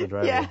driveway? That's the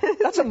driveway. Yeah.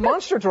 That's a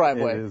monster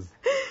driveway. It is.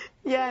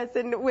 Yes,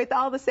 and with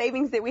all the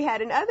savings that we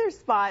had in other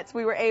spots,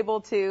 we were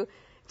able to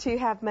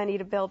have money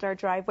to build our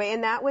driveway.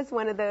 And that was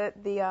one of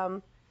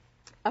a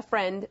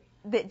friend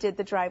that did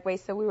the driveway,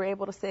 so we were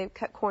able to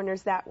cut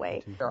corners that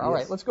way. All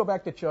right, let's go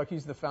back to Chuck.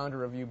 He's the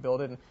founder of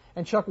UBuildIt.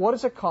 And Chuck, what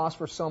does it cost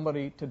for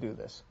somebody to do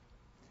this?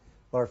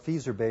 Well, our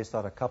fees are based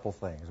on a couple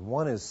things.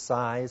 One is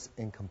size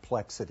and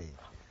complexity,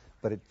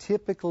 but it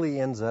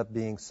typically ends up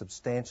being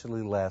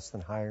substantially less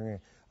than hiring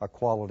a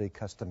quality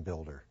custom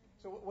builder.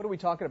 So what are we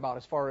talking about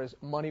as far as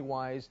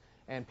money-wise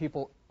and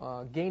people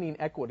gaining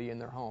equity in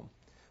their home?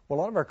 Well,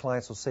 a lot of our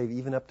clients will save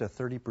even up to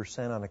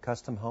 30% on a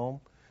custom home.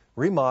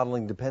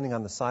 Remodeling, depending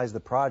on the size of the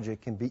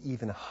project, can be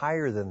even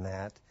higher than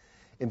that.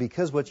 And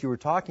because what you were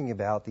talking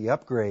about, the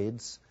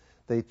upgrades,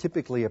 they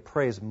typically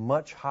appraise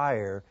much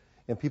higher,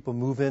 and people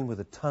move in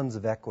with tons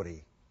of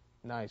equity.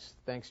 Nice.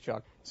 Thanks,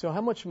 Chuck. So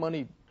how much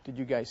money did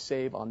you guys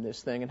save on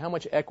this thing, and how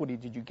much equity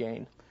did you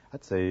gain?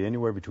 I'd say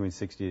anywhere between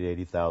 $60,000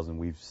 to $80,000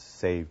 we've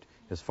saved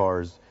as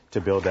far as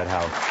to build that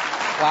house.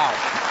 Wow.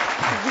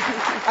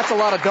 That's a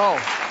lot of dough.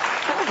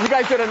 You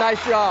guys did a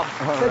nice job.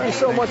 Thank you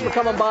so much for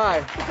coming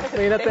by.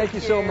 Lena, thank you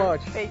so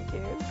much. Thank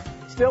you.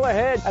 Still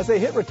ahead, as they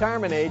hit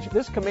retirement age,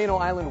 this Camino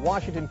Island,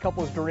 Washington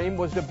couple's dream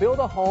was to build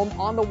a home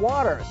on the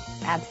water.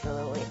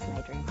 Absolutely, it's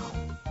my dream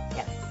home.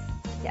 Yes,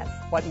 yes.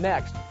 But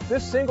next,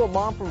 this single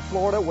mom from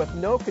Florida with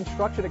no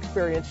construction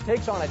experience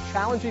takes on a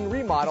challenging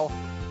remodel.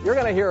 You're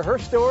going to hear her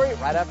story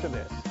right after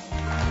this.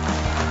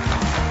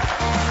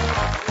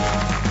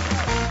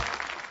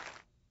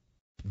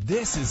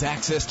 This is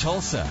Access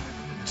Tulsa.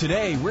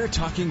 Today, we're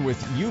talking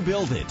with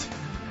UBuildIt.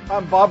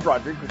 I'm Bob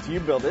Braudrick with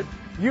UBuildIt.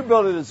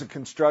 UBuildIt is a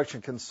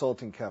construction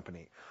consulting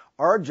company.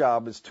 Our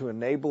job is to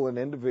enable an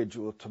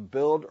individual to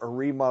build or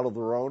remodel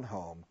their own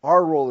home.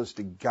 Our role is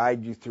to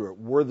guide you through it.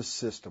 We're the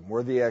system.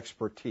 We're the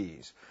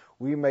expertise.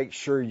 We make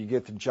sure you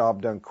get the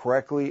job done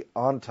correctly,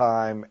 on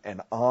time,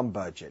 and on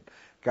budget,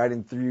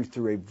 guiding you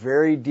through a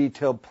very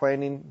detailed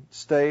planning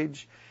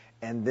stage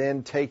and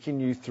then taking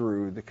you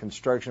through the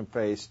construction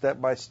phase step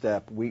by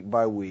step, week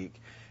by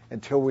week,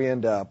 until we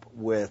end up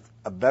with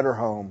a better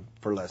home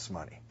for less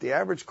money. The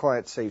average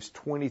client saves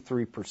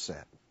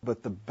 23%,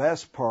 but the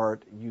best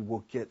part, you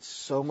will get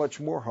so much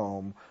more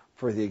home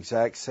for the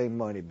exact same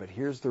money. But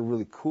here's the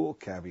really cool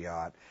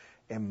caveat.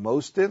 In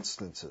most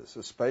instances,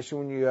 especially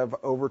when you have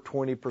over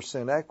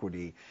 20%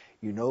 equity,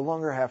 you no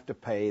longer have to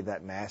pay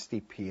that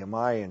nasty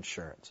PMI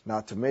insurance.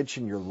 Not to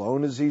mention your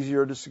loan is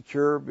easier to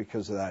secure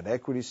because of that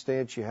equity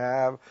stance you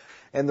have.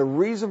 And the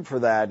reason for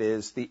that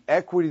is the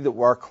equity that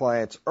our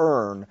clients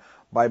earn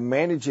by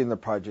managing the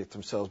project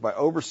themselves, by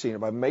overseeing it,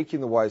 by making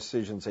the wise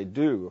decisions they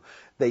do,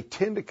 they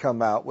tend to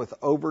come out with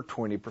over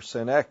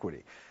 20%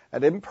 equity.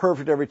 It isn't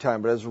perfect every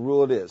time, but as a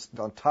rule it is.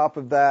 On top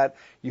of that,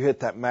 you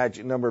hit that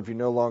magic number if you're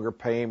no longer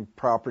paying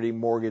property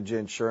mortgage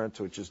insurance,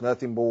 which is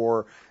nothing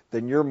more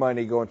than your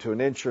money going to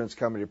an insurance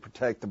company to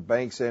protect the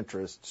bank's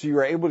interest. So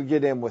you're able to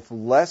get in with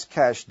less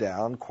cash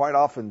down, quite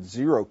often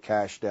zero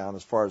cash down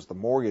as far as the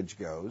mortgage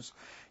goes.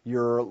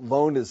 Your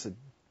loan is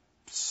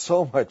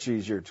so much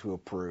easier to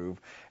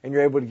approve, and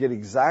you're able to get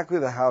exactly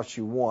the house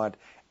you want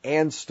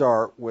and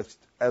start with,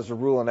 as a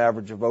rule, an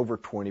average of over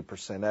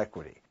 20%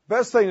 equity.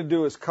 Best thing to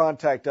do is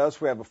contact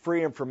us. We have a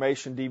free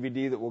information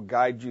DVD that will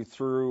guide you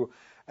through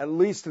at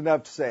least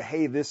enough to say,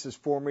 hey, this is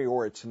for me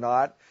or it's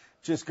not.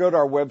 Just go to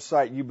our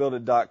website,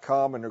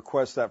 UBuildIt.com, and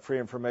request that free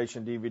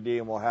information DVD,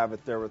 and we'll have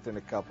it there within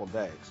a couple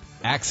days.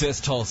 Access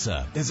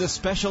Tulsa is a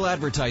special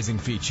advertising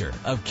feature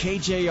of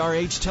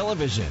KJRH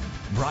Television,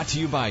 brought to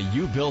you by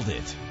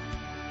UBuildIt.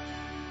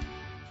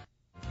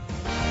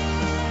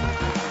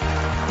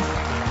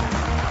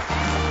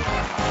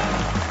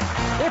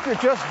 you're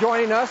just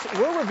joining us,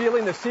 we're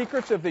revealing the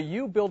secrets of the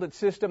UBuildIt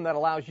system that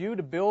allows you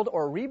to build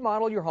or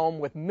remodel your home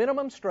with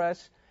minimum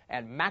stress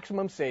and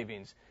maximum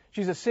savings.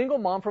 She's a single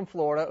mom from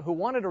Florida who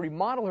wanted to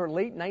remodel her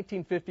late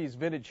 1950s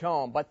vintage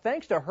home, but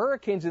thanks to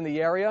hurricanes in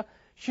the area,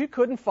 she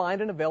couldn't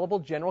find an available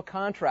general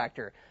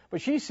contractor.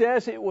 But she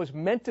says it was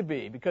meant to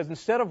be, because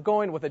instead of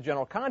going with a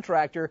general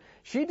contractor,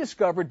 she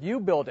discovered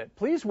UBuildIt.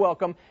 Please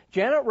welcome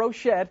Janet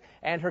Rochette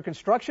and her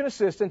construction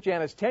assistant,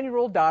 Janet's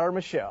 10-year-old daughter,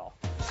 Michelle.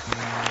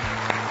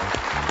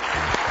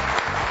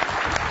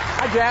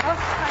 Hi, Janet.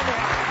 Hi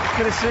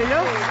there. Good to see you.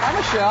 Hi,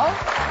 Michelle.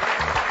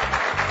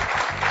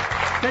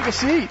 Take a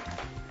seat.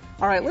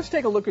 All right, let's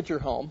take a look at your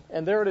home,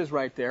 and there it is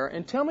right there.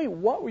 And tell me,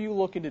 what were you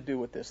looking to do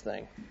with this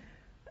thing?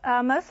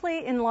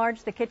 Mostly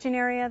enlarge the kitchen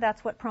area.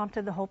 That's what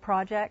prompted the whole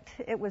project.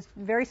 It was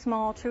very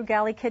small, true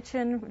galley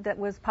kitchen that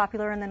was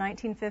popular in the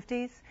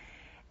 1950s.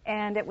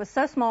 And it was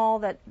so small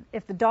that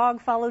if the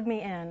dog followed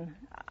me in,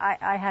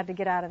 I had to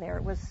get out of there.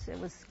 It was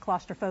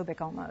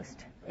claustrophobic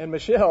almost. And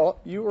Michelle,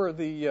 you were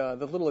the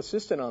little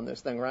assistant on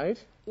this thing,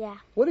 right? Yeah.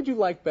 What did you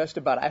like best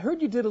about it? I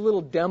heard you did a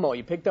little demo.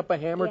 You picked up a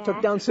hammer,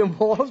 took down some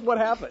walls. What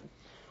happened?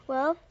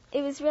 Well,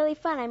 it was really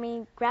fun. I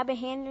mean, grab a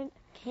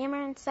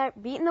hammer and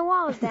start beating the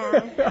walls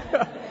down.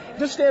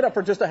 Just stand up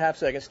for just a half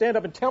second. Stand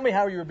up and tell me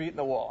how you were beating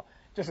the wall.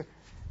 Just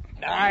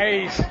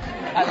nice.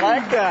 I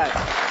like that.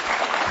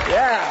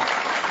 Yeah.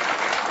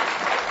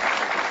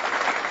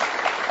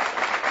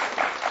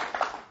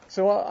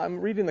 So I'm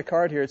reading the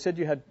card here. It said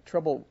you had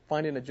trouble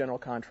finding a general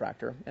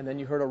contractor, and then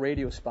you heard a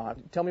radio spot.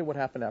 Tell me what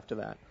happened after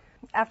that.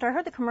 After I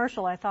heard the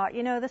commercial, I thought,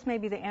 this may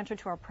be the answer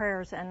to our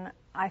prayers, and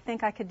I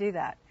think I could do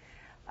that.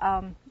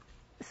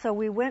 So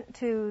we went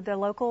to the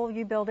local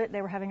UBuildIt.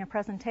 They were having a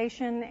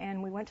presentation,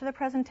 and we went to the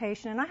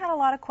presentation, and I had a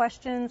lot of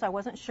questions. I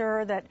wasn't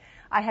sure that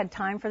I had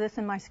time for this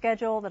in my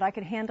schedule, that I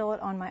could handle it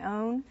on my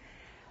own.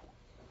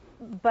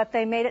 But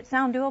they made it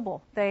sound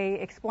doable. They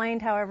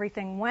explained how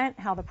everything went,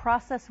 how the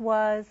process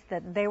was,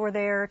 that they were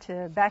there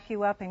to back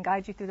you up and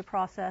guide you through the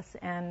process,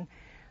 and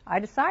I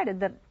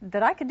decided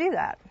that I could do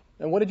that.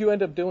 And what did you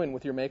end up doing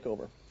with your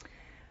makeover?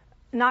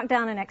 Knocked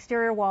down an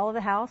exterior wall of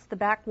the house. The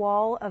back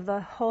wall of the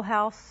whole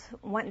house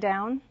went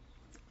down,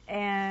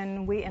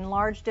 and we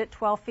enlarged it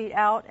 12 feet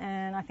out,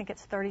 and I think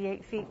it's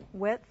 38 feet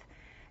width.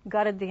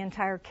 Gutted the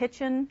entire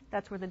kitchen.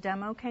 That's where the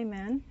demo came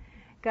in.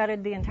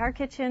 Gutted the entire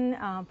kitchen,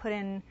 put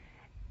in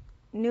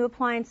new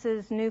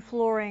appliances, new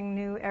flooring,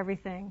 new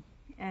everything,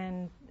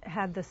 and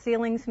had the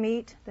ceilings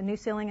meet, the new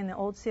ceiling and the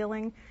old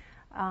ceiling,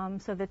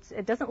 so that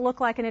it doesn't look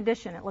like an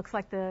addition. It looks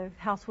like the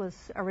house was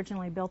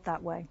originally built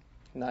that way.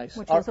 Nice.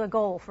 Which was a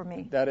goal for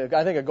me. That is,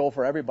 I think, a goal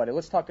for everybody.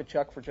 Let's talk to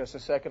Chuck for just a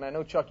second. I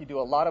know, Chuck, you do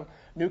a lot of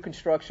new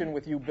construction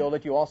with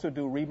UBuildIt. You also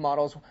do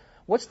remodels.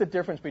 What's the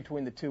difference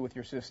between the two with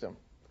your system?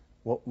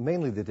 Well,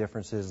 mainly the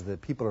difference is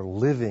that people are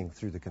living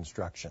through the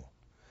construction.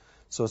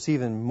 So it's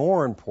even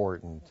more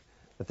important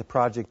that the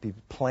project be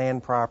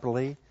planned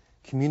properly,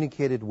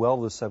 communicated well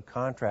with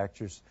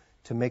subcontractors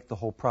to make the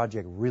whole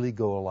project really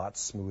go a lot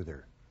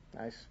smoother.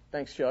 Nice.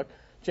 Thanks, Chuck.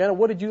 Jana,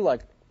 what did you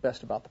like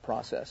best about the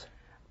process?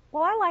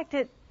 Well, I liked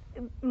it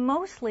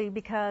mostly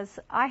because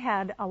I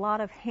had a lot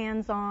of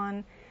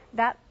hands-on.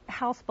 That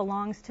house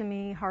belongs to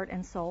me, heart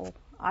and soul.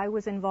 I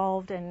was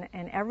involved in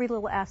every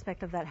little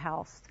aspect of that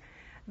house.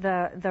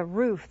 The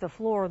roof, the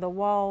floor, the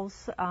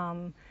walls.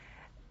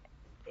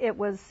 It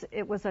was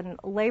a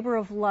labor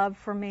of love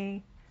for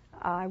me.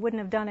 I wouldn't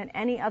have done it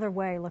any other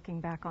way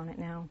looking back on it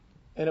now.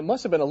 And it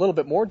must have been a little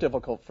bit more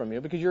difficult from you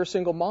because you're a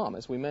single mom,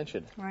 as we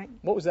mentioned. Right.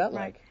 What was that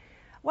like?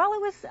 Well,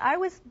 I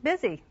was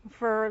busy.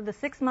 For the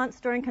 6 months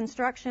during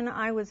construction,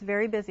 I was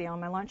very busy on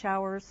my lunch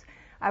hours.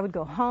 I would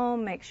go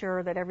home, make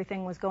sure that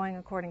everything was going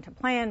according to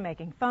plan,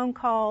 making phone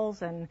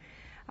calls, and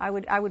I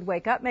would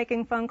wake up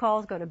making phone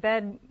calls, go to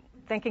bed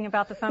thinking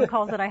about the phone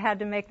calls that I had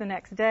to make the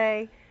next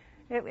day.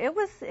 It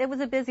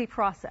was a busy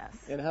process.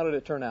 And how did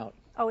it turn out?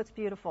 Oh, it's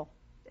beautiful.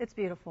 It's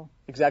beautiful.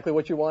 Exactly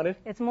what you wanted?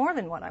 It's more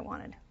than what I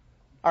wanted.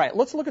 All right,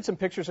 let's look at some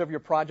pictures of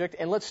your project,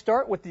 and let's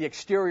start with the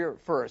exterior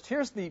first.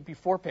 Here's the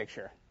before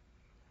picture.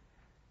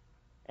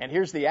 And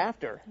here's the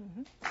after.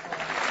 Mm-hmm.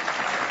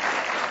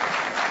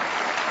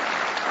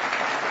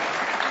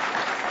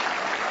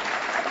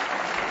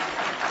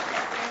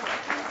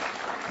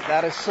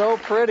 That is so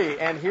pretty.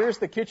 And here's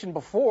the kitchen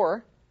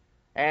before,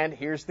 and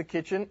here's the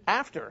kitchen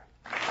after.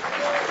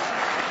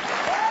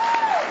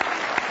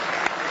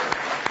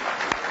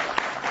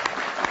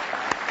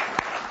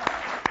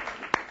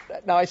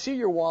 Now, I see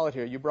your wallet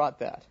here. You brought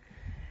that.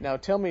 Now,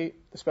 tell me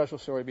the special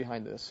story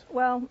behind this.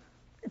 Well,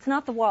 it's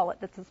not the wallet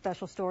that's the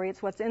special story.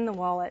 It's what's in the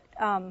wallet.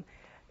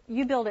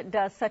 UBuildIt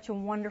does such a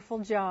wonderful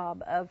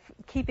job of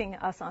keeping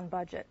us on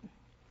budget.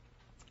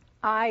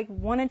 I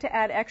wanted to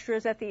add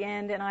extras at the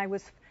end, and I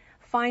was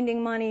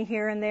finding money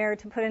here and there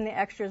to put in the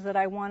extras that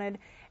I wanted.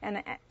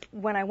 And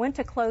when I went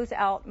to close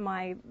out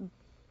my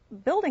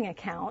building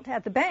account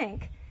at the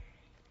bank,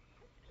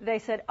 they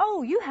said,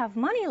 "Oh, you have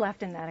money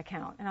left in that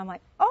account." And I'm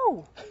like,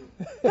 "Oh,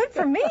 good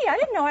for me. I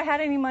didn't know I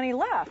had any money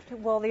left."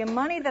 Well, the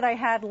money that I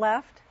had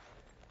left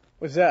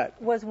What's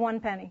that? Was 1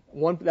 penny.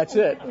 That's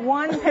it.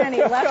 1 penny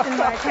left in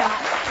my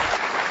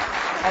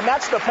account. And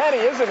that's the penny,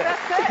 isn't it?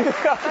 That's it.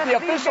 That's the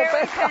official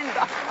very penny.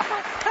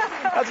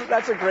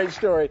 That's a great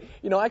story.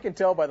 You know, I can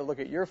tell by the look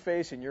at your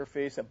face and your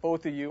face that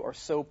both of you are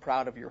so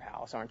proud of your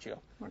house, aren't you?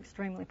 We're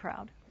extremely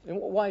proud. And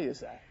why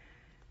is that?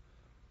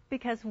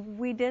 Because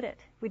we did it.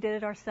 We did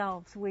it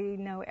ourselves. We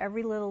know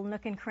every little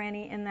nook and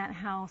cranny in that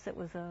house. It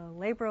was a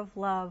labor of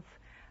love,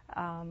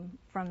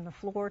 from the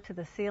floor to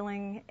the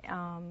ceiling.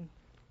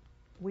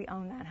 We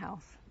own that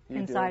house,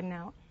 inside and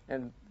out.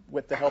 And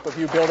with the help of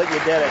UBuildIt, you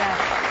did it.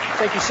 Yeah.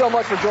 Thank you so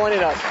much for joining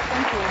us.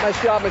 Thank you.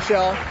 Nice job,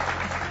 Michelle.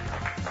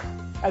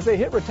 As they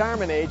hit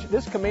retirement age,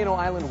 this Camano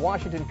Island,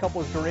 Washington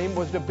couple's dream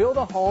was to build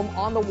a home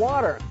on the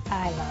water.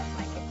 I love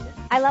my kitchen.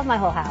 I love my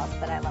whole house,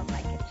 but I love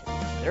my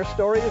kitchen. Their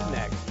story is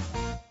next.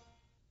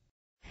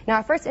 Now,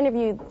 our first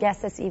interview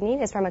guest this evening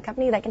is from a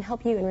company that can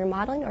help you in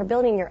remodeling or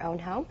building your own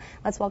home.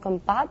 Let's welcome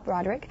Bob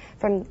Braudrick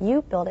from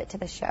UBuildIt to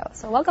the show.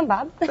 So welcome,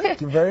 Bob.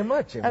 Thank you very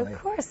much, Emily. Of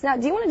course. Now,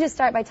 do you want to just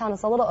start by telling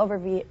us a little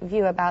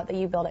overview about the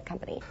UBuildIt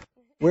company?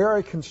 We're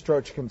a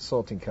construction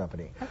consulting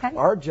company. Okay.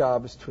 Our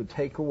job is to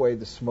take away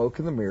the smoke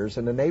and the mirrors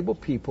and enable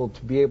people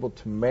to be able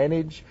to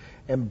manage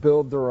and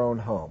build their own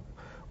home.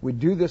 We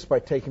do this by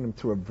taking them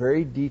through a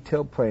very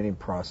detailed planning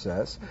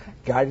process,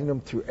 guiding them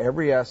through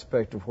every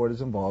aspect of what is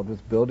involved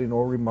with building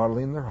or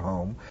remodeling their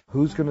home,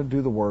 who's going to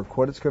do the work,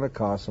 what it's going to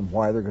cost, and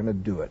why they're going to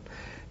do it.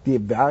 The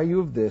value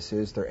of this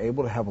is they're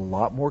able to have a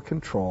lot more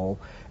control,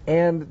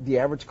 and the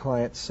average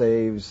client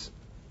saves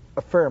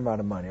a fair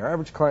amount of money. Our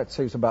average client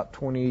saves about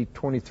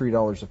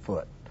 $23 a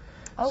foot.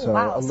 Oh, so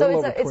wow.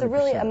 So it's a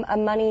really a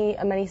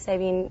money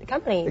saving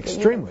company.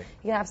 Extremely.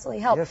 You can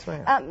absolutely help. Yes,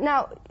 ma'am.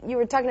 Now, you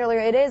were talking earlier,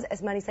 it is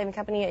a money saving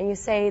company, and you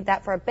say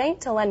that for a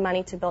bank to lend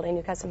money to build a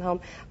new custom home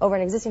over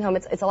an existing home,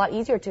 it's a lot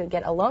easier to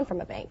get a loan from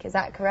a bank. Is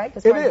that correct?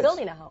 As far as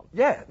building a home.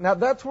 Yeah. Now,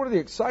 that's one of the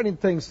exciting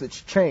things that's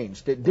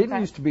changed. It didn't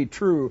used to be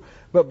true,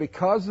 but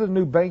because of the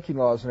new banking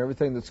laws and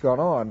everything that's gone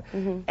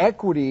on,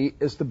 equity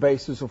is the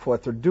basis of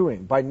what they're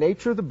doing. By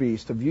nature of the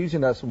beast of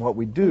using us and what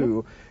we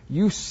do,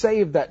 you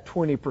save that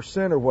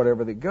 20% or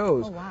whatever that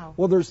goes. Oh, wow.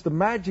 Well, there's the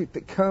magic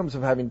that comes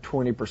of having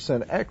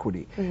 20%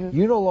 equity.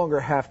 You no longer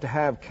have to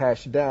have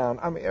cash down.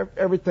 I mean,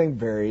 everything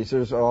varies.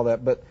 There's all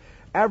that. But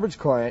average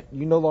client,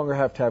 you no longer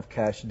have to have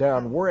cash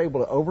down. We're able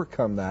to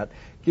overcome that,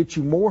 get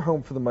you more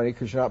home for the money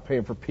because you're not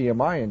paying for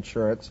PMI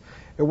insurance.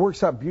 It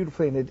works out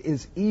beautifully, and it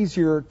is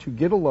easier to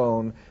get a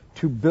loan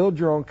to build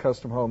your own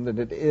custom home than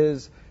it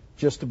is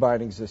just to buy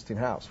an existing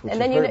house. Which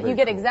and is then very, you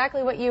get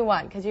exactly what you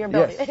want because you're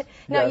building. Yes.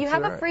 Now, you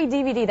have a free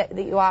DVD that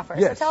you offer.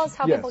 Yes. So tell us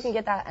how people can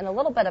get that and a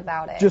little bit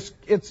about it. Just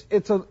it's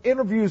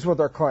interviews with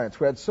our clients.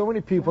 We had so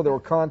many people that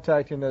were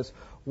contacting us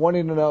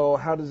wanting to know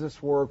how does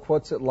this work,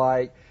 what's it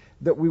like,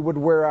 that we would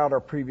wear out our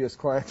previous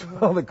clients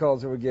with all the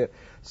calls that we get.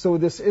 So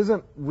this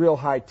isn't real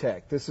high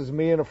tech. This is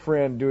me and a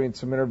friend doing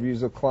some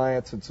interviews with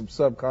clients and some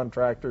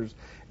subcontractors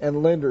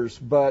and lenders,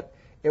 but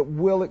it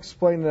will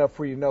explain enough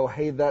where you know,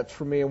 hey, that's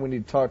for me and we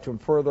need to talk to them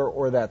further,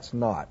 or that's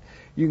not.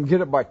 You can get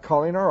it by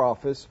calling our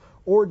office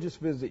or just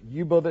visit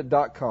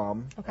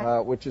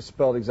UBuildIt.com, which is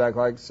spelled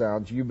exactly like it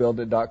sounds,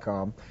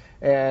 UBuildIt.com.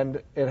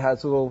 And it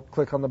has a little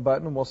click on the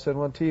button, and we'll send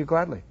one to you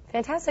gladly.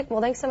 Fantastic.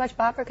 Well, thanks so much,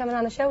 Bob, for coming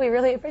on the show. We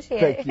really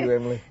appreciate it. Thank you,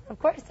 Emily. Of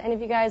course. And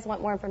if you guys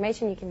want more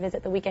information, you can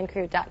visit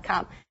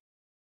theweekendcrew.com.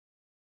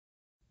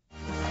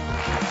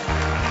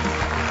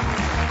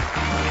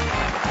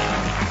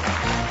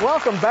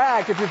 Welcome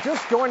back. If you're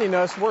just joining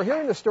us, we're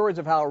hearing the stories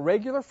of how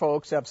regular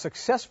folks have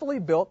successfully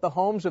built the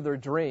homes of their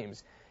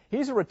dreams.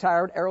 He's a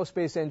retired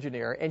aerospace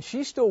engineer, and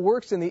she still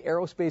works in the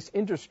aerospace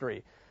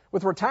industry.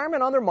 With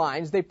retirement on their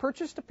minds, they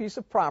purchased a piece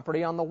of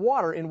property on the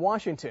water in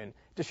Washington.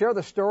 To share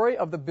the story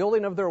of the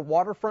building of their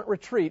waterfront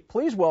retreat,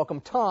 please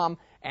welcome Tom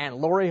and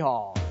Lori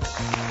Hall.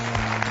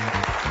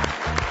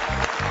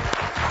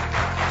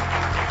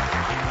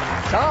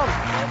 Tom,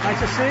 nice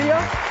to see you.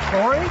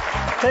 Lori,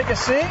 take a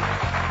seat.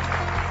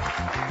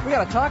 We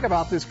got to talk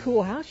about this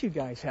cool house you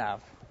guys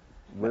have.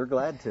 We're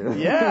glad to.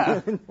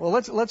 Yeah. Well,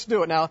 let's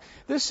do it. Now,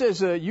 this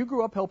says you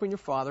grew up helping your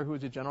father, who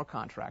was a general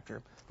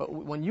contractor. But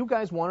when you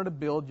guys wanted to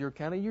build your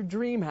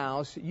dream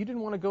house, you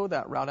didn't want to go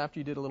that route after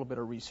you did a little bit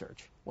of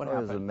research. What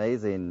happened? It was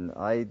amazing.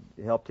 I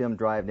helped him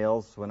drive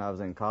nails when I was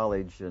in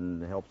college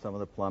and helped some of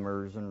the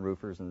plumbers and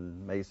roofers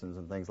and masons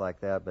and things like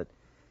that. But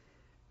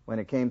when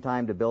it came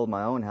time to build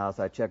my own house,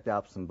 I checked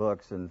out some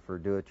books and for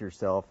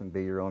do-it-yourself and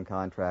be your own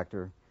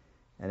contractor.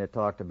 And it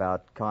talked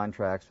about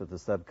contracts with the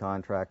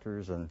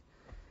subcontractors and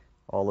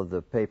all of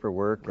the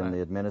paperwork and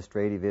the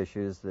administrative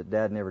issues that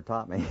Dad never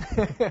taught me.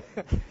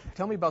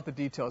 Tell me about the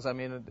details. I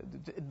mean,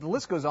 the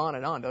list goes on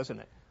and on, doesn't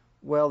it?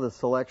 Well, the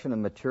selection of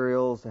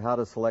materials, how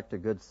to select a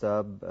good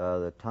sub,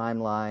 the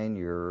timeline,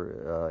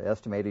 your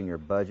estimating your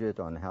budget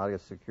on how to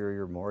secure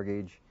your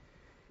mortgage.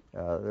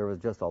 There was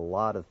just a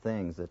lot of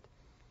things that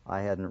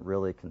I hadn't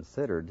really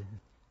considered.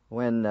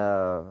 When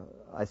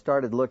I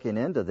started looking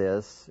into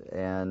this,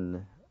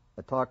 and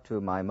I talked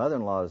to my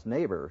mother-in-law's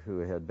neighbor who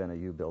had been a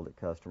UBuildIt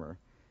customer.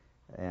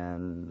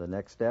 And the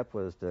next step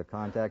was to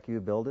contact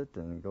UBuildIt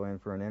and go in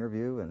for an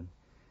interview, and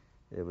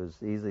it was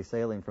easy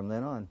sailing from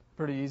then on.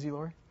 Pretty easy,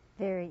 Lori?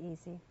 Very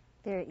easy,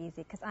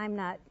 because I'm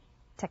not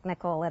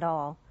technical at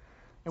all.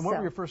 And what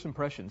were your first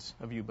impressions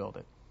of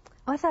UBuildIt?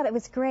 Oh, I thought it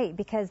was great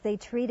because they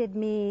treated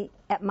me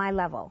at my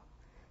level.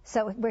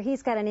 So where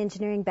he's got an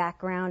engineering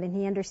background and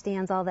he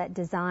understands all that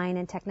design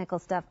and technical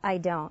stuff, I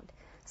don't.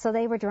 So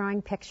they were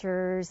drawing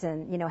pictures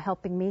and,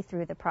 helping me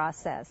through the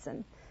process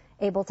and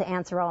able to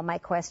answer all my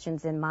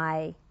questions in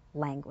my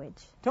language.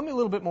 Tell me a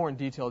little bit more in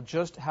detail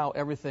just how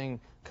everything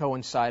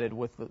coincided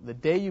with the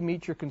day you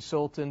meet your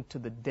consultant to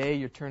the day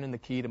you're turning the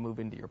key to move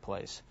into your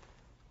place.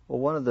 Well,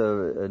 one of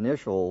the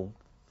initial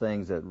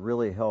things that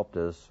really helped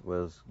us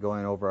was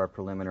going over our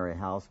preliminary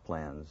house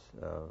plans.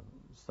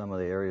 Some of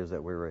the areas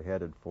that we were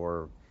headed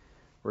for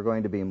were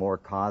going to be more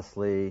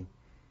costly,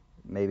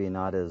 maybe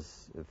not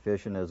as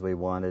efficient as we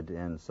wanted,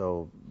 and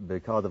so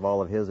because of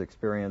all of his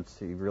experience,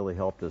 he really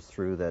helped us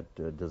through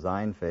that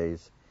design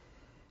phase.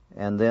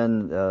 And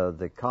then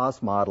the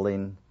cost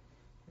modeling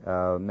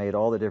made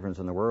all the difference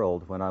in the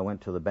world. When I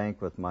went to the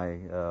bank with my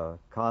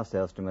cost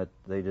estimate,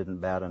 they didn't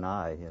bat an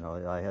eye.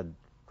 I had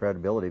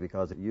credibility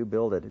because you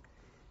build it,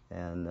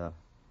 and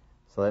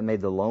so that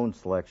made the loan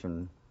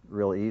selection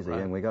real easy,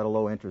 Right. and we got a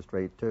low interest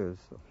rate too.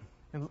 So.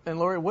 And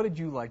Lori, what did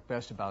you like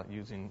best about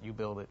using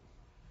UBuildIt?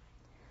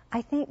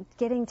 I think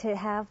getting to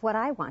have what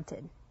I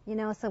wanted,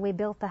 so we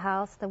built the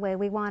house the way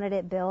we wanted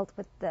it built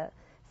with the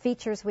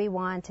features we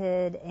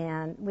wanted,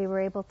 and we were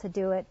able to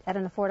do it at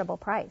an affordable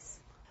price.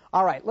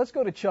 All right, let's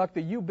go to Chuck,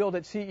 the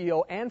UBuildIt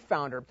CEO and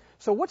founder.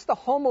 So what's the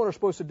homeowner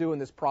supposed to do in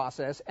this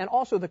process, and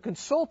also the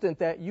consultant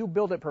that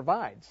UBuildIt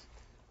provides?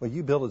 Well,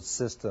 UBuildIt's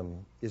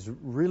system is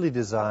really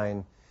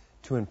designed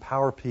to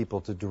empower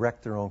people to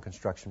direct their own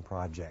construction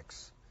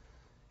projects.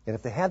 And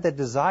if they have that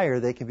desire,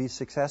 they can be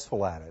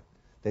successful at it.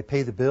 They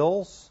pay the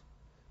bills,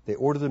 they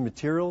order the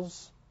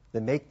materials, they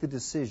make the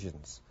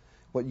decisions.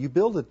 What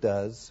UBuildIt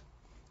does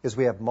is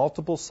we have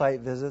multiple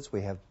site visits,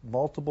 we have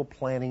multiple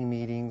planning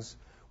meetings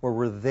where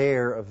we're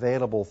there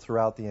available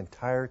throughout the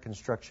entire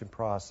construction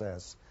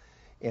process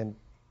and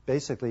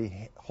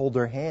basically hold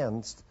their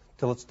hands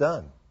till it's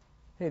done.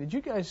 Hey, did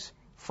you guys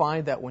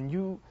find that when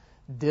you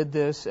did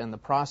this and the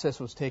process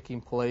was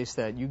taking place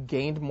that you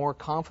gained more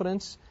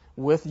confidence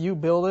with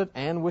UBuildIt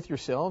and with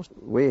yourselves?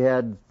 We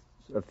had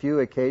a few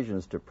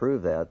occasions to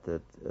prove that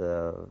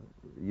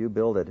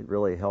UBuildIt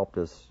really helped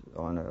us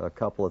on a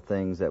couple of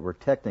things that were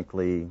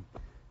technically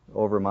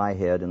over my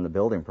head in the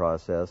building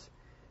process,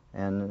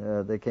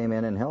 and they came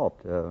in and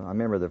helped. I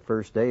remember the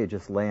first day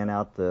just laying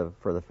out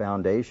for the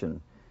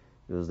foundation.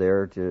 It was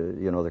there to,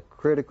 the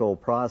critical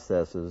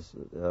processes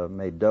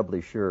made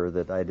doubly sure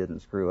that I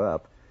didn't screw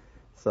up.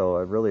 So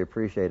I really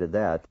appreciated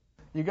that.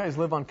 You guys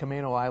live on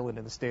Camano Island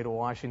in the state of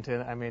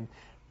Washington. I mean,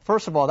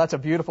 first of all, that's a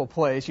beautiful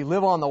place. You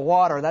live on the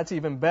water. That's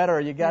even better.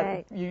 You got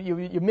Right.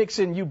 you mix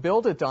in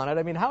UBuildIt on it.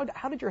 I mean,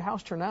 how did your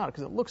house turn out?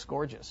 Because it looks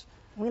gorgeous.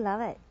 We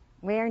love it.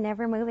 We are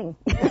never moving.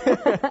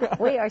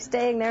 We are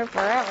staying there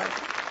forever.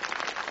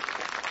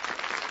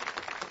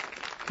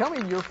 Tell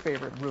me your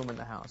favorite room in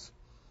the house.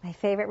 My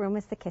favorite room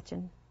is the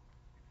kitchen.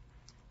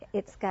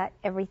 It's got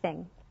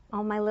everything,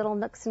 all my little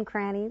nooks and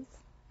crannies.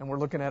 And we're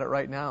looking at it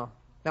right now.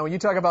 Now, when you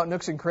talk about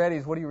nooks and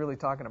crannies, what are you really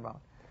talking about?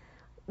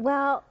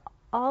 Well,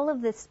 all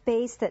of the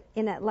space that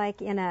in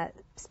a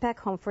spec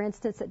home, for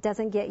instance, that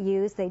doesn't get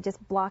used, they just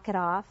block it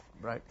off.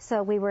 Right.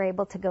 So we were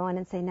able to go in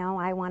and say, no,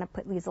 I want to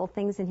put these little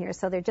things in here.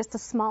 So they're just a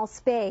small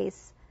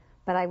space,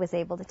 but I was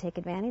able to take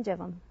advantage of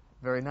them.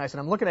 Very nice. And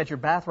I'm looking at your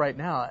bath right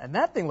now, and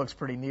that thing looks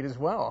pretty neat as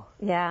well.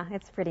 Yeah,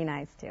 it's pretty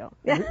nice too.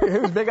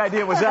 Whose big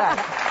idea was that?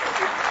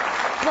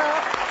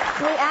 Well,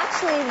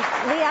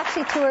 we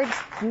actually toured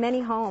many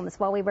homes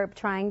while we were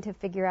trying to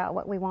figure out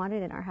what we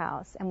wanted in our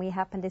house, and we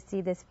happened to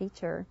see this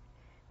feature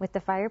with the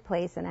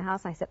fireplace in a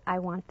house. And I said, I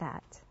want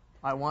that.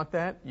 I want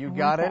that. You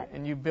got it,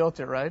 and you built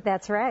it, right?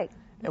 That's right.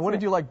 And what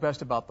did you like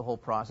best about the whole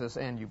process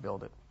and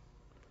UBuildIt?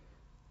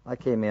 I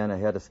came in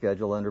ahead of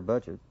schedule under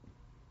budget.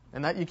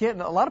 And that you can't.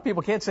 A lot of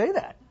people can't say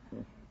that.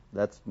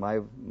 That's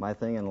my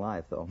thing in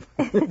life, though.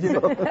 So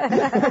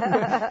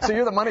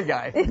you're the money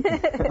guy.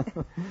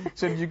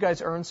 So did you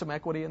guys earn some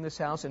equity in this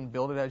house and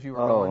build it as you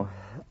were going?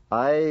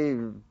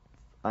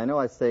 I know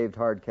I saved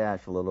hard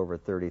cash a little over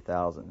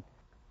 $30,000.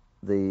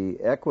 The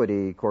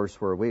equity, of course,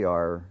 where we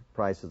are,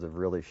 prices have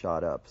really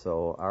shot up.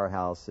 So our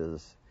house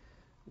is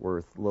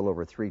worth a little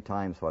over 3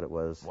 times what it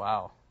was.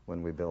 Wow.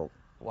 When we built.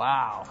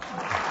 Wow.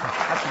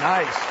 That's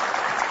nice.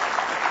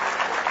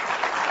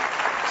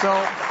 So,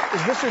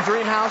 is this your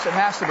dream house? It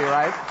has to be,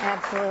 right?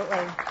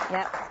 Absolutely.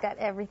 Yep, it's got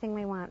everything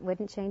we want.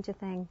 Wouldn't change a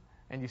thing.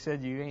 And you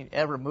said you ain't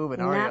ever moving,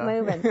 are you? Not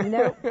moving.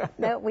 Nope.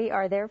 Nope, we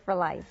are there for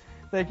life.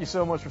 Thank you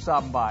so much for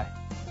stopping by.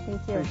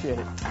 Thank you. Appreciate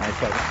it. My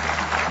pleasure.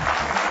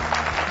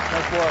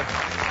 Thanks, Lord.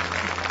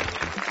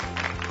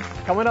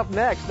 Coming up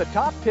next, the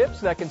top tips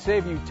that can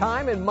save you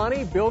time and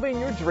money building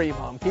your dream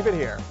home. Keep it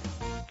here.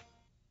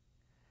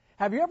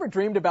 Have you ever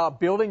dreamed about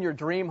building your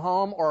dream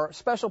home or a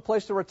special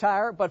place to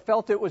retire, but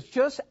felt it was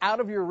just out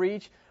of your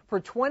reach? For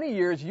 20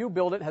 years,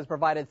 UBuildIt has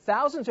provided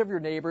thousands of your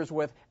neighbors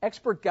with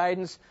expert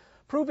guidance,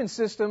 proven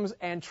systems,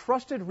 and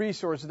trusted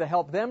resources to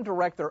help them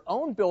direct their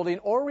own building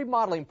or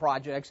remodeling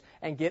projects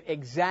and get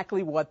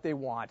exactly what they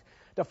want.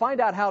 To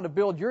find out how to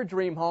build your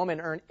dream home and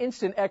earn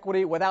instant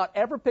equity without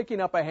ever picking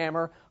up a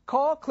hammer,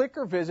 call, click,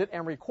 or visit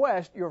and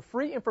request your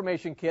free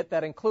information kit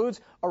that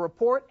includes a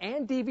report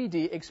and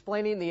DVD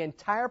explaining the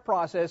entire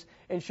process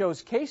and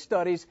shows case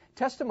studies,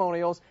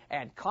 testimonials,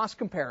 and cost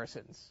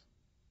comparisons.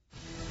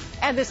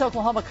 And this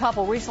Oklahoma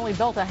couple recently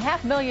built a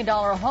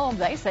 $500,000 home,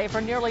 they say,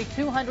 for nearly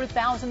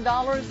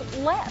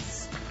 $200,000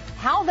 less.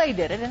 How they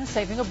did it in a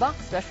Saving a Buck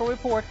special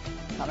report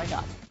coming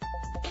up.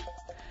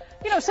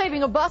 You know,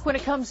 saving a buck when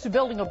it comes to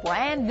building a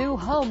brand new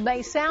home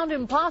may sound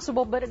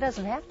impossible, but it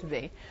doesn't have to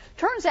be.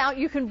 Turns out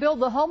you can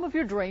build the home of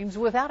your dreams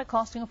without it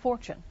costing a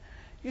fortune.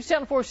 News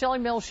Channel 4 Shelley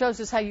Mills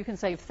shows us how you can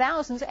save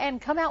thousands and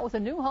come out with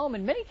a new home,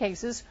 in many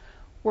cases,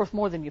 worth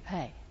more than you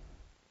pay.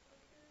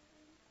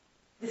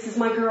 This is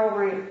my girl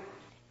room.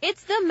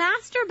 It's the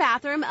master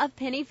bathroom of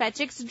Penny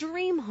Fetchick's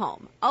dream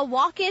home. A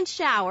walk-in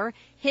shower,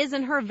 his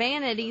and her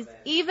vanities,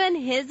 even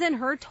his and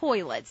her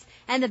toilets.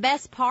 And the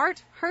best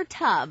part, her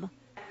tub.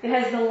 It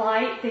has the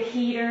light, the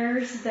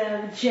heaters,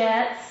 the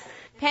jets.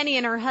 Penny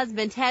and her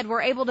husband Ted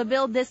were able to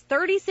build this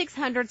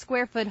 3,600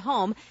 square foot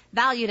home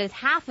valued at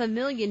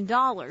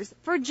 $500,000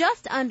 for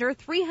just under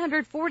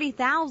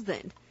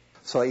 $340,000.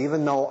 So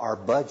even though our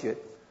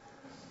budget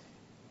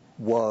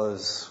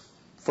was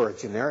for a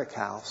generic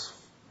house,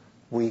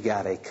 we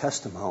got a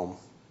custom home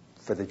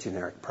for the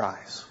generic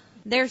price.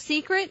 Their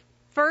secret?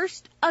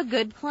 First, a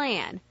good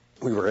plan.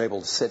 We were able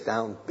to sit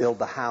down, build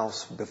the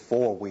house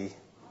before we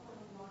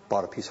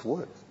bought a piece of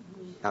wood.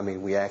 I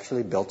mean, we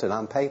actually built it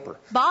on paper.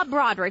 Bob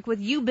Braudrick with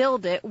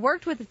UBuildIt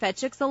worked with the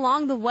Fetchicks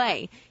along the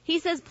way. He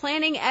says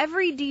planning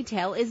every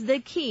detail is the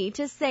key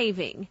to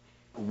saving.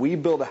 We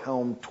build a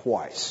home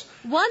twice.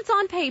 Once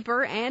on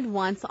paper and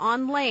once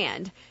on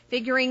land,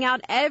 figuring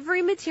out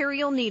every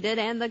material needed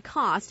and the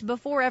cost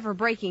before ever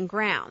breaking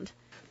ground.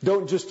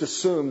 Don't just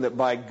assume that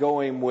by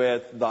going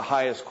with the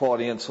highest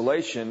quality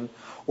insulation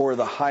or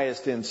the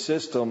highest end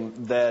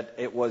system that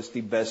it was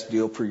the best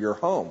deal for your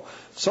home.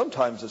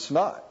 Sometimes it's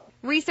not.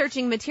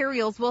 Researching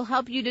materials will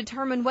help you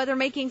determine whether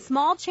making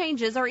small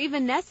changes are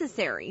even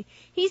necessary.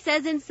 He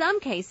says in some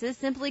cases,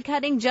 simply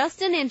cutting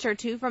just an inch or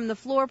two from the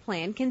floor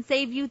plan can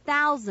save you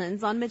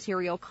thousands on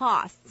material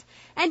costs.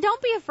 And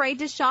don't be afraid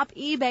to shop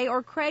eBay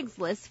or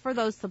Craigslist for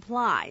those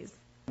supplies.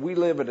 We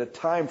live at a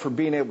time for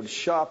being able to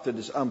shop that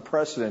is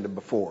unprecedented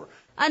before.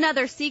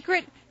 Another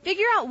secret,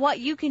 figure out what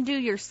you can do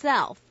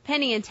yourself.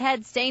 Penny and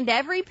Ted stained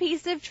every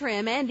piece of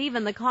trim and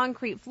even the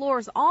concrete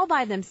floors all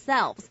by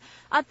themselves.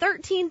 A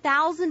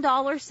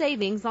 $13,000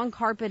 savings on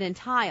carpet and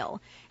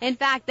tile. In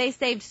fact, they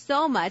saved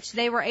so much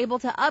they were able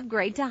to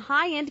upgrade to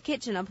high-end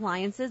kitchen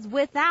appliances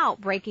without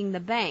breaking the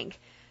bank.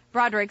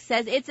 Braudrick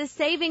says it's a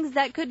savings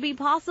that could be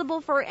possible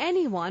for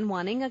anyone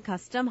wanting a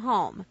custom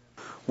home.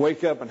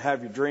 Wake up and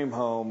have your dream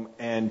home,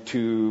 and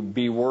to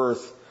be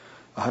worth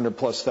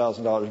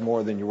 $100,000+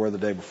 more than you were the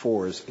day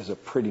before is a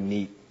pretty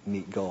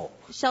neat goal.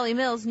 Shelley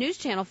Mills, News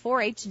Channel 4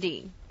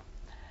 HD.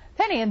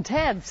 Penny and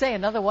Ted say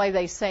another way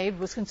they saved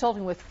was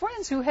consulting with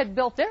friends who had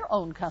built their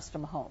own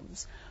custom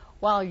homes.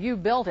 While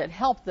UBuildIt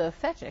helped the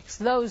Fetchicks,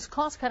 those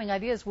cost-cutting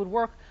ideas would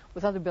work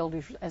with other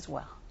builders as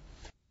well.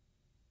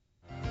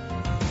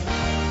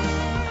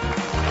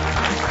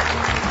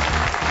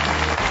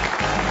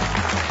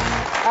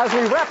 As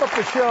we wrap up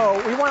the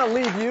show, we want to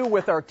leave you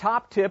with our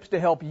top tips to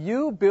help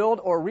you build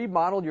or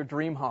remodel your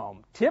dream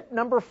home. Tip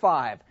number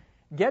 5,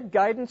 get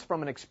guidance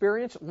from an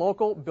experienced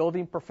local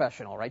building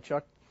professional. Right,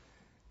 Chuck?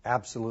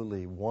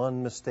 Absolutely.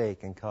 One mistake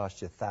can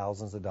cost you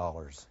thousands of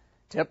dollars.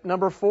 Tip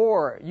number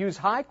 4, use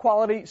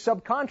high-quality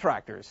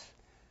subcontractors.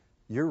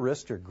 Your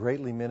risks are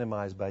greatly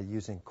minimized by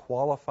using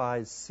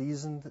qualified,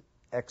 seasoned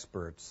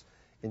experts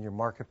in your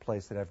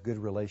marketplace that have good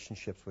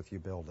relationships with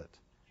UBuildIt.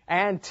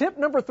 And tip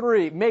number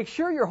 3, make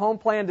sure your home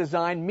plan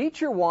design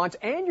meets your wants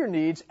and your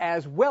needs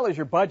as well as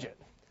your budget.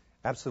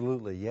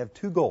 Absolutely. You have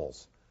 2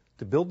 goals: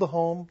 to build the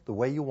home the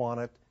way you want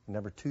it, and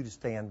number 2, to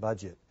stay on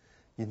budget.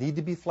 You need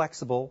to be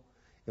flexible,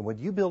 and what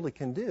UBuildIt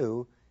can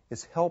do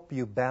is help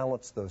you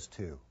balance those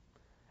 2.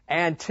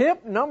 And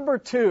tip number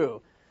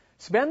 2,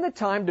 spend the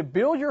time to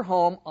build your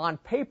home on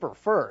paper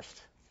first.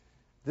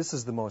 This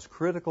is the most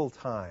critical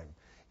time.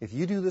 If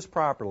you do this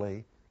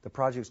properly, the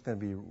project's going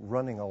to be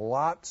running a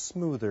lot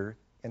smoother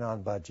and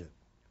on budget.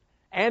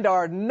 And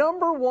our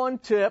number 1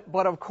 tip,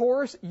 but of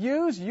course,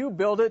 use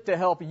UBuildIt to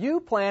help you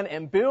plan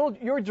and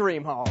build your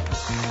dream home.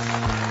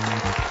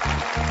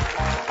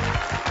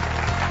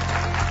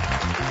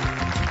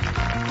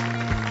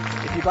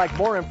 If you'd like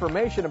more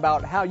information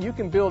about how you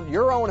can build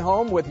your own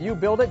home with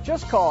UBuildIt,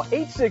 just call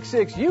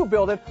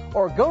 866-UBuildIt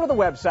or go to the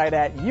website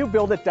at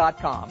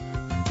UBuildIt.com.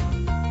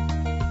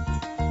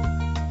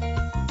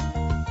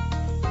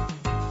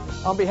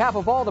 On behalf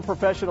of all the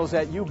professionals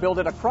at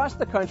UBuildIt across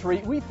the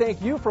country, we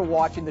thank you for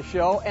watching the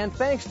show, and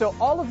thanks to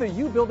all of the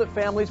UBuildIt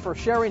families for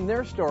sharing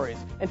their stories.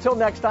 Until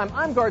next time,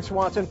 I'm Gard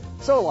Swanson.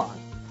 So long.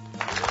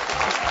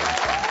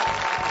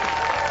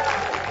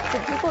 To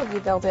people of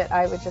UBuildIt,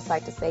 I would just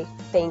like to say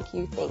thank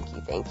you, thank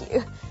you, thank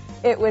you.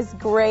 It was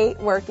great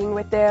working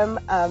with them.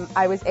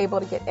 I was able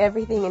to get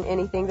everything and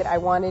anything that I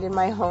wanted in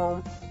my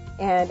home,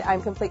 and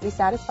I'm completely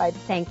satisfied.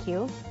 Thank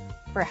you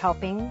for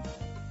helping.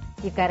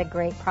 You've got a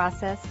great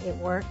process. It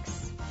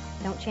works.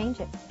 Don't change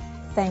it.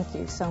 Thank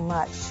you so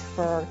much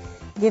for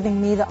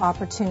giving me the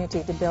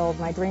opportunity to build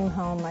my dream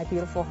home, my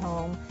beautiful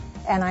home,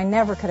 and I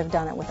never could have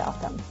done it without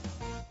them.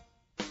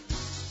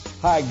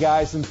 Hi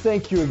guys, and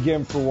thank you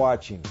again for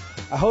watching.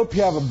 I hope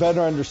you have a better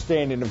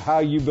understanding of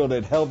how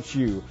UBuildIt helps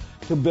you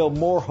to build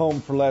more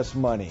home for less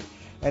money,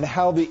 and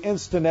how the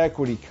instant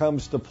equity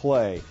comes to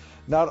play,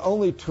 not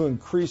only to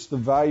increase the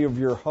value of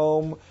your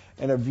home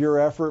and of your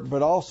effort,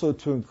 but also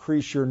to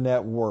increase your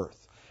net worth.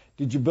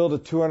 Did you build a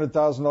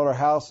 $200,000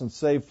 house and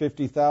save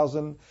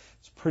 $50,000?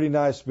 It's pretty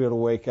nice to be able to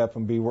wake up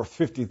and be worth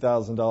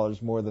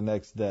 $50,000 more the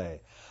next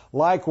day.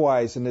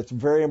 Likewise, and it's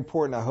very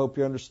important, I hope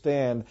you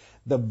understand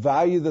the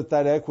value that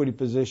that equity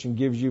position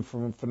gives you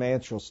from a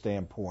financial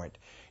standpoint.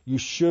 You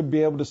should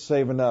be able to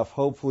save enough,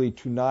 hopefully,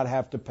 to not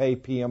have to pay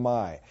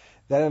PMI.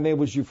 That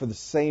enables you for the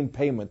same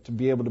payment to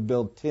be able to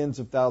build tens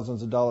of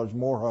thousands of dollars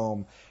more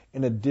home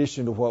in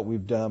addition to what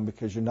we've done,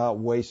 because you're not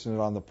wasting it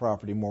on the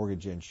property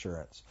mortgage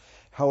insurance.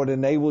 How it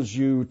enables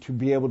you to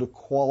be able to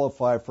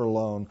qualify for a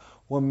loan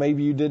when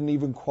maybe you didn't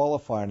even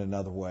qualify in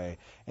another way.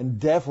 And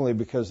definitely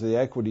because of the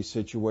equity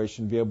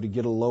situation, be able to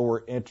get a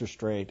lower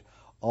interest rate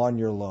on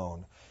your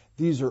loan.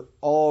 These are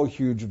all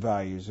huge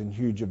values and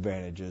huge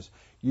advantages.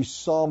 You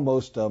saw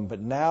most of them, but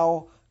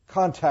now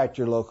contact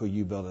your local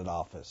UBuildIt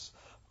office.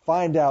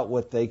 Find out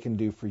what they can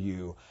do for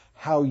you,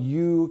 how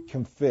you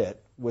can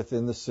fit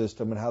within the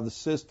system, and how the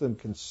system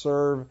can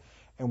serve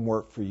and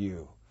work for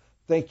you.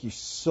 Thank you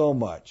so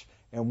much,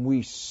 and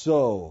we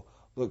so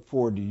look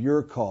forward to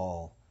your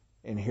call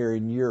and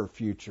hearing your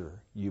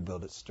future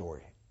UBuildIt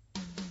story.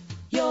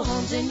 Your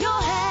home's in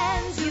your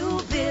hands,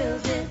 you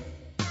build it.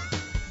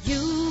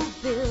 You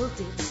build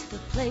it's the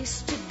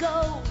place to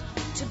go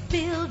to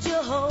build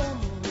your home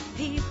with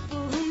people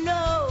who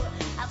know.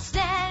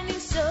 Outstanding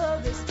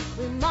service,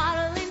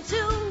 remodeling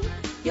too.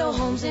 Your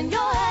home's in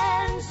your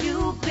hands,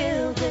 you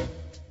build it.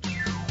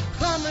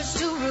 Plumbers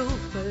to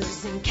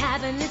roofers and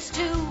cabinets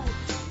too.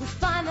 We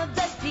find the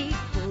best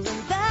people and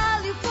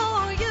value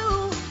for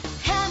you.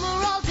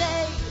 Hammer all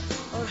day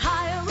or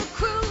hire a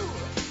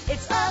crew.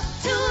 It's up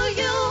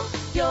to you.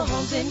 Your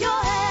home's in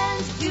your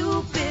hands,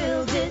 you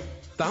build it.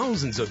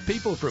 Thousands of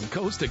people from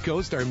coast to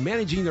coast are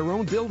managing their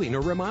own building or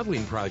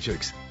remodeling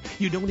projects.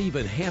 You don't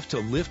even have to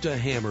lift a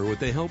hammer with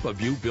the help of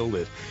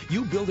UBuildIt.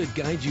 UBuildIt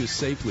guides you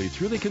safely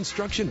through the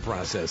construction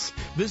process.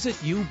 Visit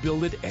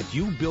UBuildIt at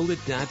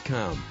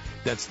UBuildIt.com.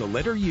 That's the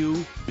letter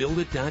U,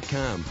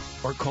 buildit.com.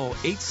 Or call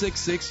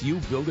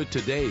 866-UBuildIt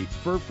today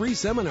for a free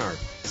seminar.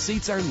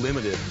 Seats are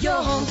limited. Your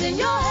home's in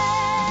your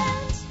hands.